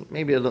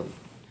 Maybe a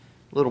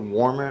little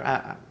warmer.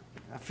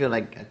 I feel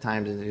like at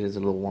times it is a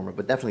little warmer,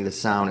 but definitely the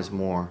sound is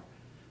more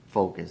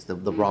focused. The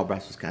raw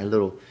brass was kind of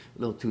a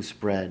little too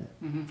spread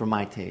for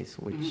my taste,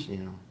 which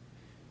in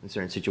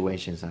certain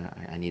situations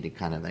I needed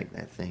kind of like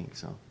that thing.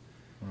 So.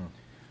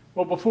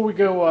 Well, before we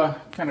go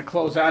kind of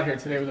close out here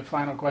today with a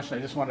final question,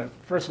 I just want to,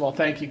 first of all,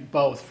 thank you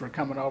both for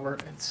coming over.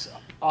 It's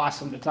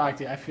awesome to talk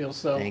to you. I feel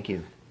so Thank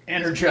you.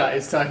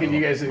 energized talking to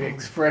you guys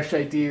with fresh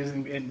ideas,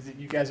 and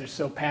you guys are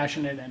so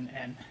passionate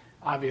and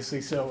obviously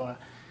so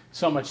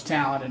much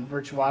talent and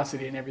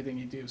virtuosity in everything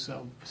you do.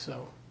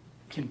 So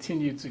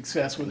continued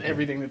success with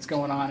everything that's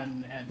going on,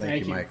 and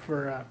thank you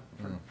for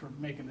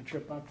making the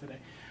trip up today.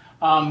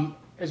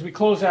 As we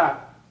close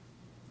out,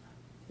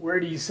 where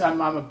do you see?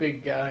 I'm a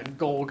big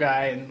goal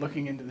guy and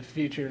looking into the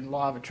future and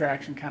law of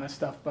attraction kind of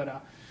stuff.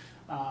 But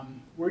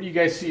where do you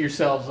guys see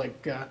yourselves,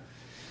 like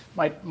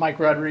Mike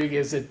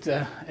Rodriguez at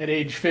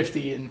age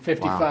 50 and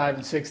 55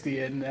 and 60,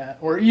 and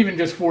or even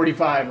just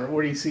 45? Or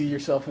where do you see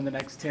yourself in the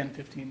next 10,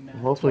 15?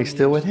 Hopefully,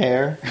 still with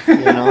hair.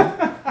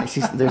 I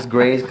see there's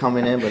grays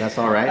coming in, but that's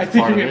all right. I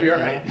think you're gonna be all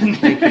right.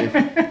 Thank you.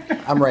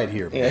 I'm right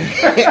here.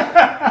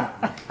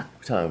 Yeah.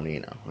 Tell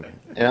me,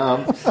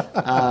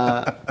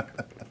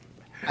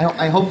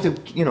 I hope to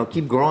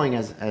keep growing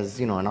as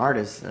an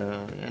artist,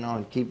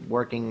 and keep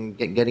working,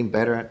 getting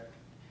better at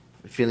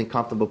feeling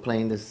comfortable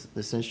playing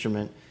this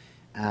instrument.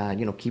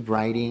 Keep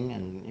writing,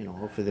 and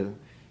hopefully to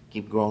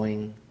keep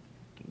growing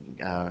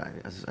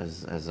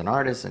as an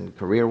artist and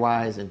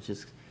career-wise, and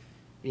just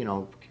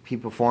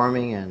keep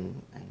performing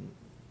and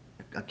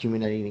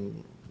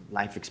accumulating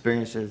life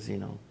experiences.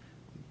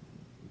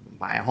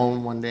 Buy a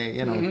home one day.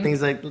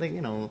 Things like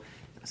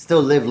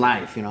still live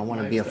life. I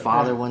want to be a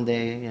father one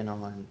day.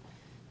 And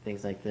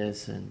things like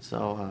this, and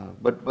so,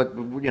 but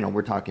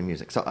we're talking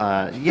music, so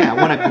I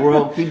want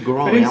to keep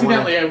growing. But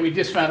incidentally, we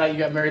just found out you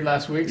got married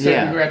last week, so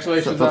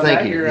congratulations on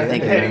that. You're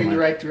heading in the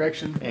right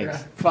direction for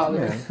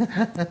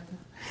father.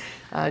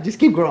 Just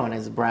keep growing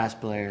as a brass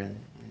player, and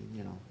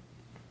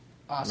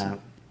awesome.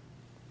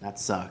 Not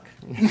suck.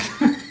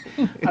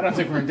 I don't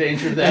think we're in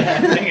danger of that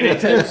happening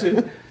anytime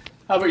soon.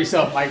 How about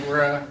yourself, Mike?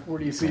 Where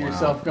do you see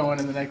yourself going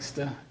in the next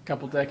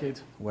couple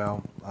decades?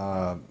 Well,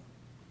 I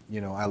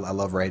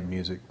love writing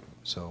music.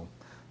 So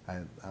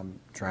I'm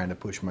trying to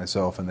push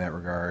myself in that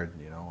regard,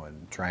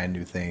 and trying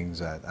new things.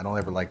 I don't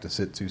ever like to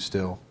sit too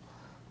still.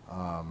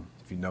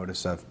 If you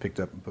notice, I've picked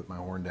up and put my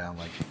horn down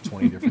like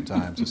 20 different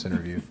times this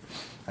interview.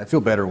 I feel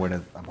better when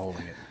I'm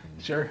holding it.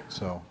 Sure.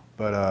 So,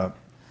 but, I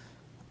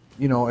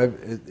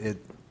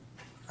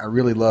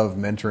really love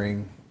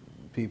mentoring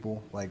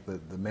people. Like the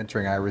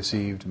mentoring I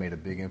received made a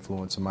big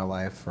influence in my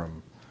life,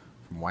 from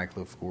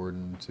Wycliffe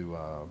Gordon to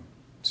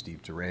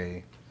Steve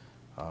Turay.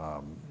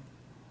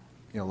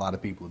 A lot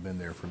of people have been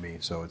there for me,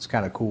 so it's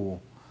kind of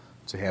cool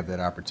to have that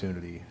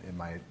opportunity in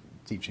my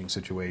teaching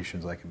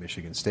situations, like at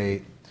Michigan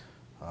State.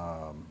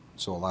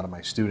 So a lot of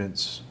my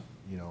students,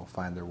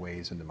 find their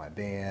ways into my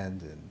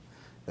band, and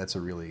that's a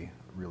really,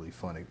 really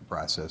fun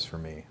process for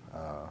me.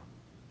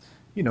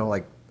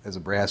 like as a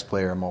brass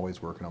player, I'm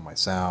always working on my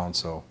sound.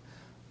 So,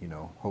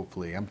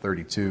 hopefully I'm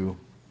 32.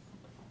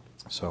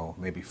 So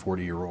maybe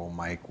 40-year-old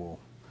Mike will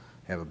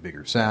have a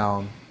bigger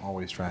sound,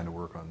 always trying to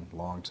work on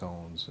long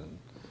tones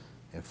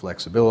and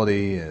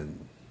flexibility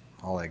and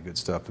all that good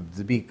stuff. But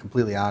to be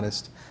completely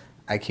honest,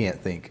 I can't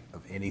think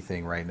of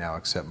anything right now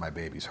except my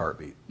baby's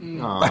heartbeat.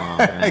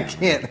 I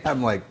can't.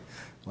 I'm like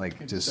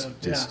just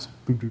do.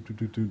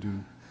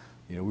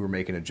 We were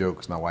making a joke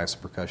because my wife's a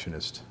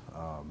percussionist,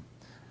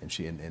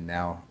 and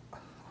now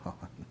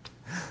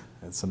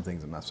that's some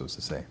things I'm not supposed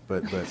to say.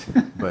 But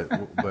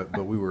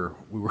we were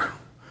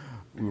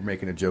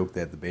making a joke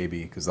that the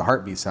baby, because the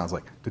heartbeat sounds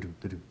like do.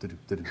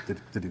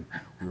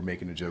 We were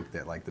making a joke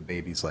that like the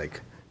baby's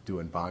like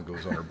doing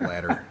bongos on her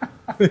bladder.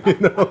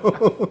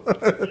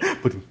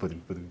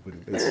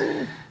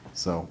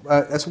 So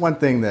that's one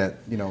thing that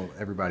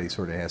everybody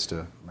sort of has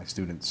to. My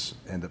students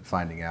end up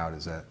finding out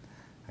is that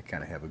I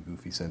kind of have a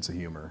goofy sense of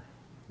humor,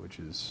 which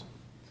is,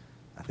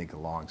 I think, a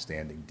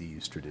long-standing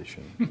D's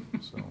tradition.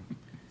 So,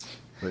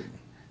 but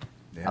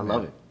yeah, I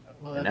love it.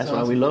 Well, and that's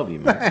why we love you,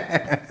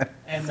 man.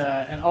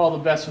 And all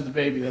the best with the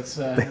baby. That's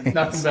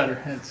nothing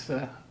better. It's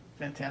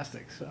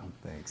fantastic. So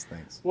thanks.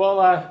 Well,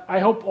 I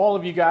hope all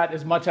of you got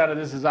as much out of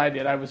this as I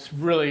did. I was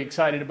really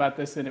excited about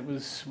this, and it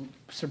was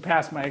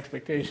surpassed my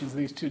expectations.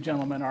 These two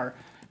gentlemen are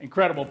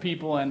incredible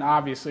people, and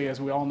obviously,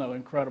 as we all know,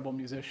 incredible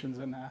musicians.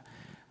 And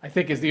I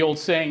think, as the old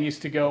saying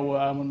used to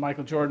go when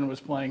Michael Jordan was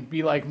playing,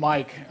 "Be like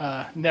Mike."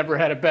 Never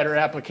had a better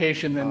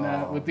application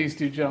than with these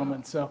two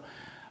gentlemen. So.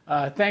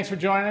 Thanks for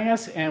joining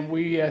us, and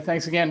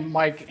thanks again,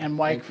 Mike and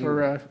Mike,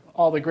 for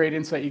all the great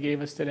insight you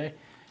gave us today.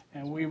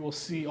 And we will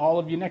see all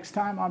of you next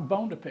time on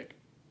Bone to Pick.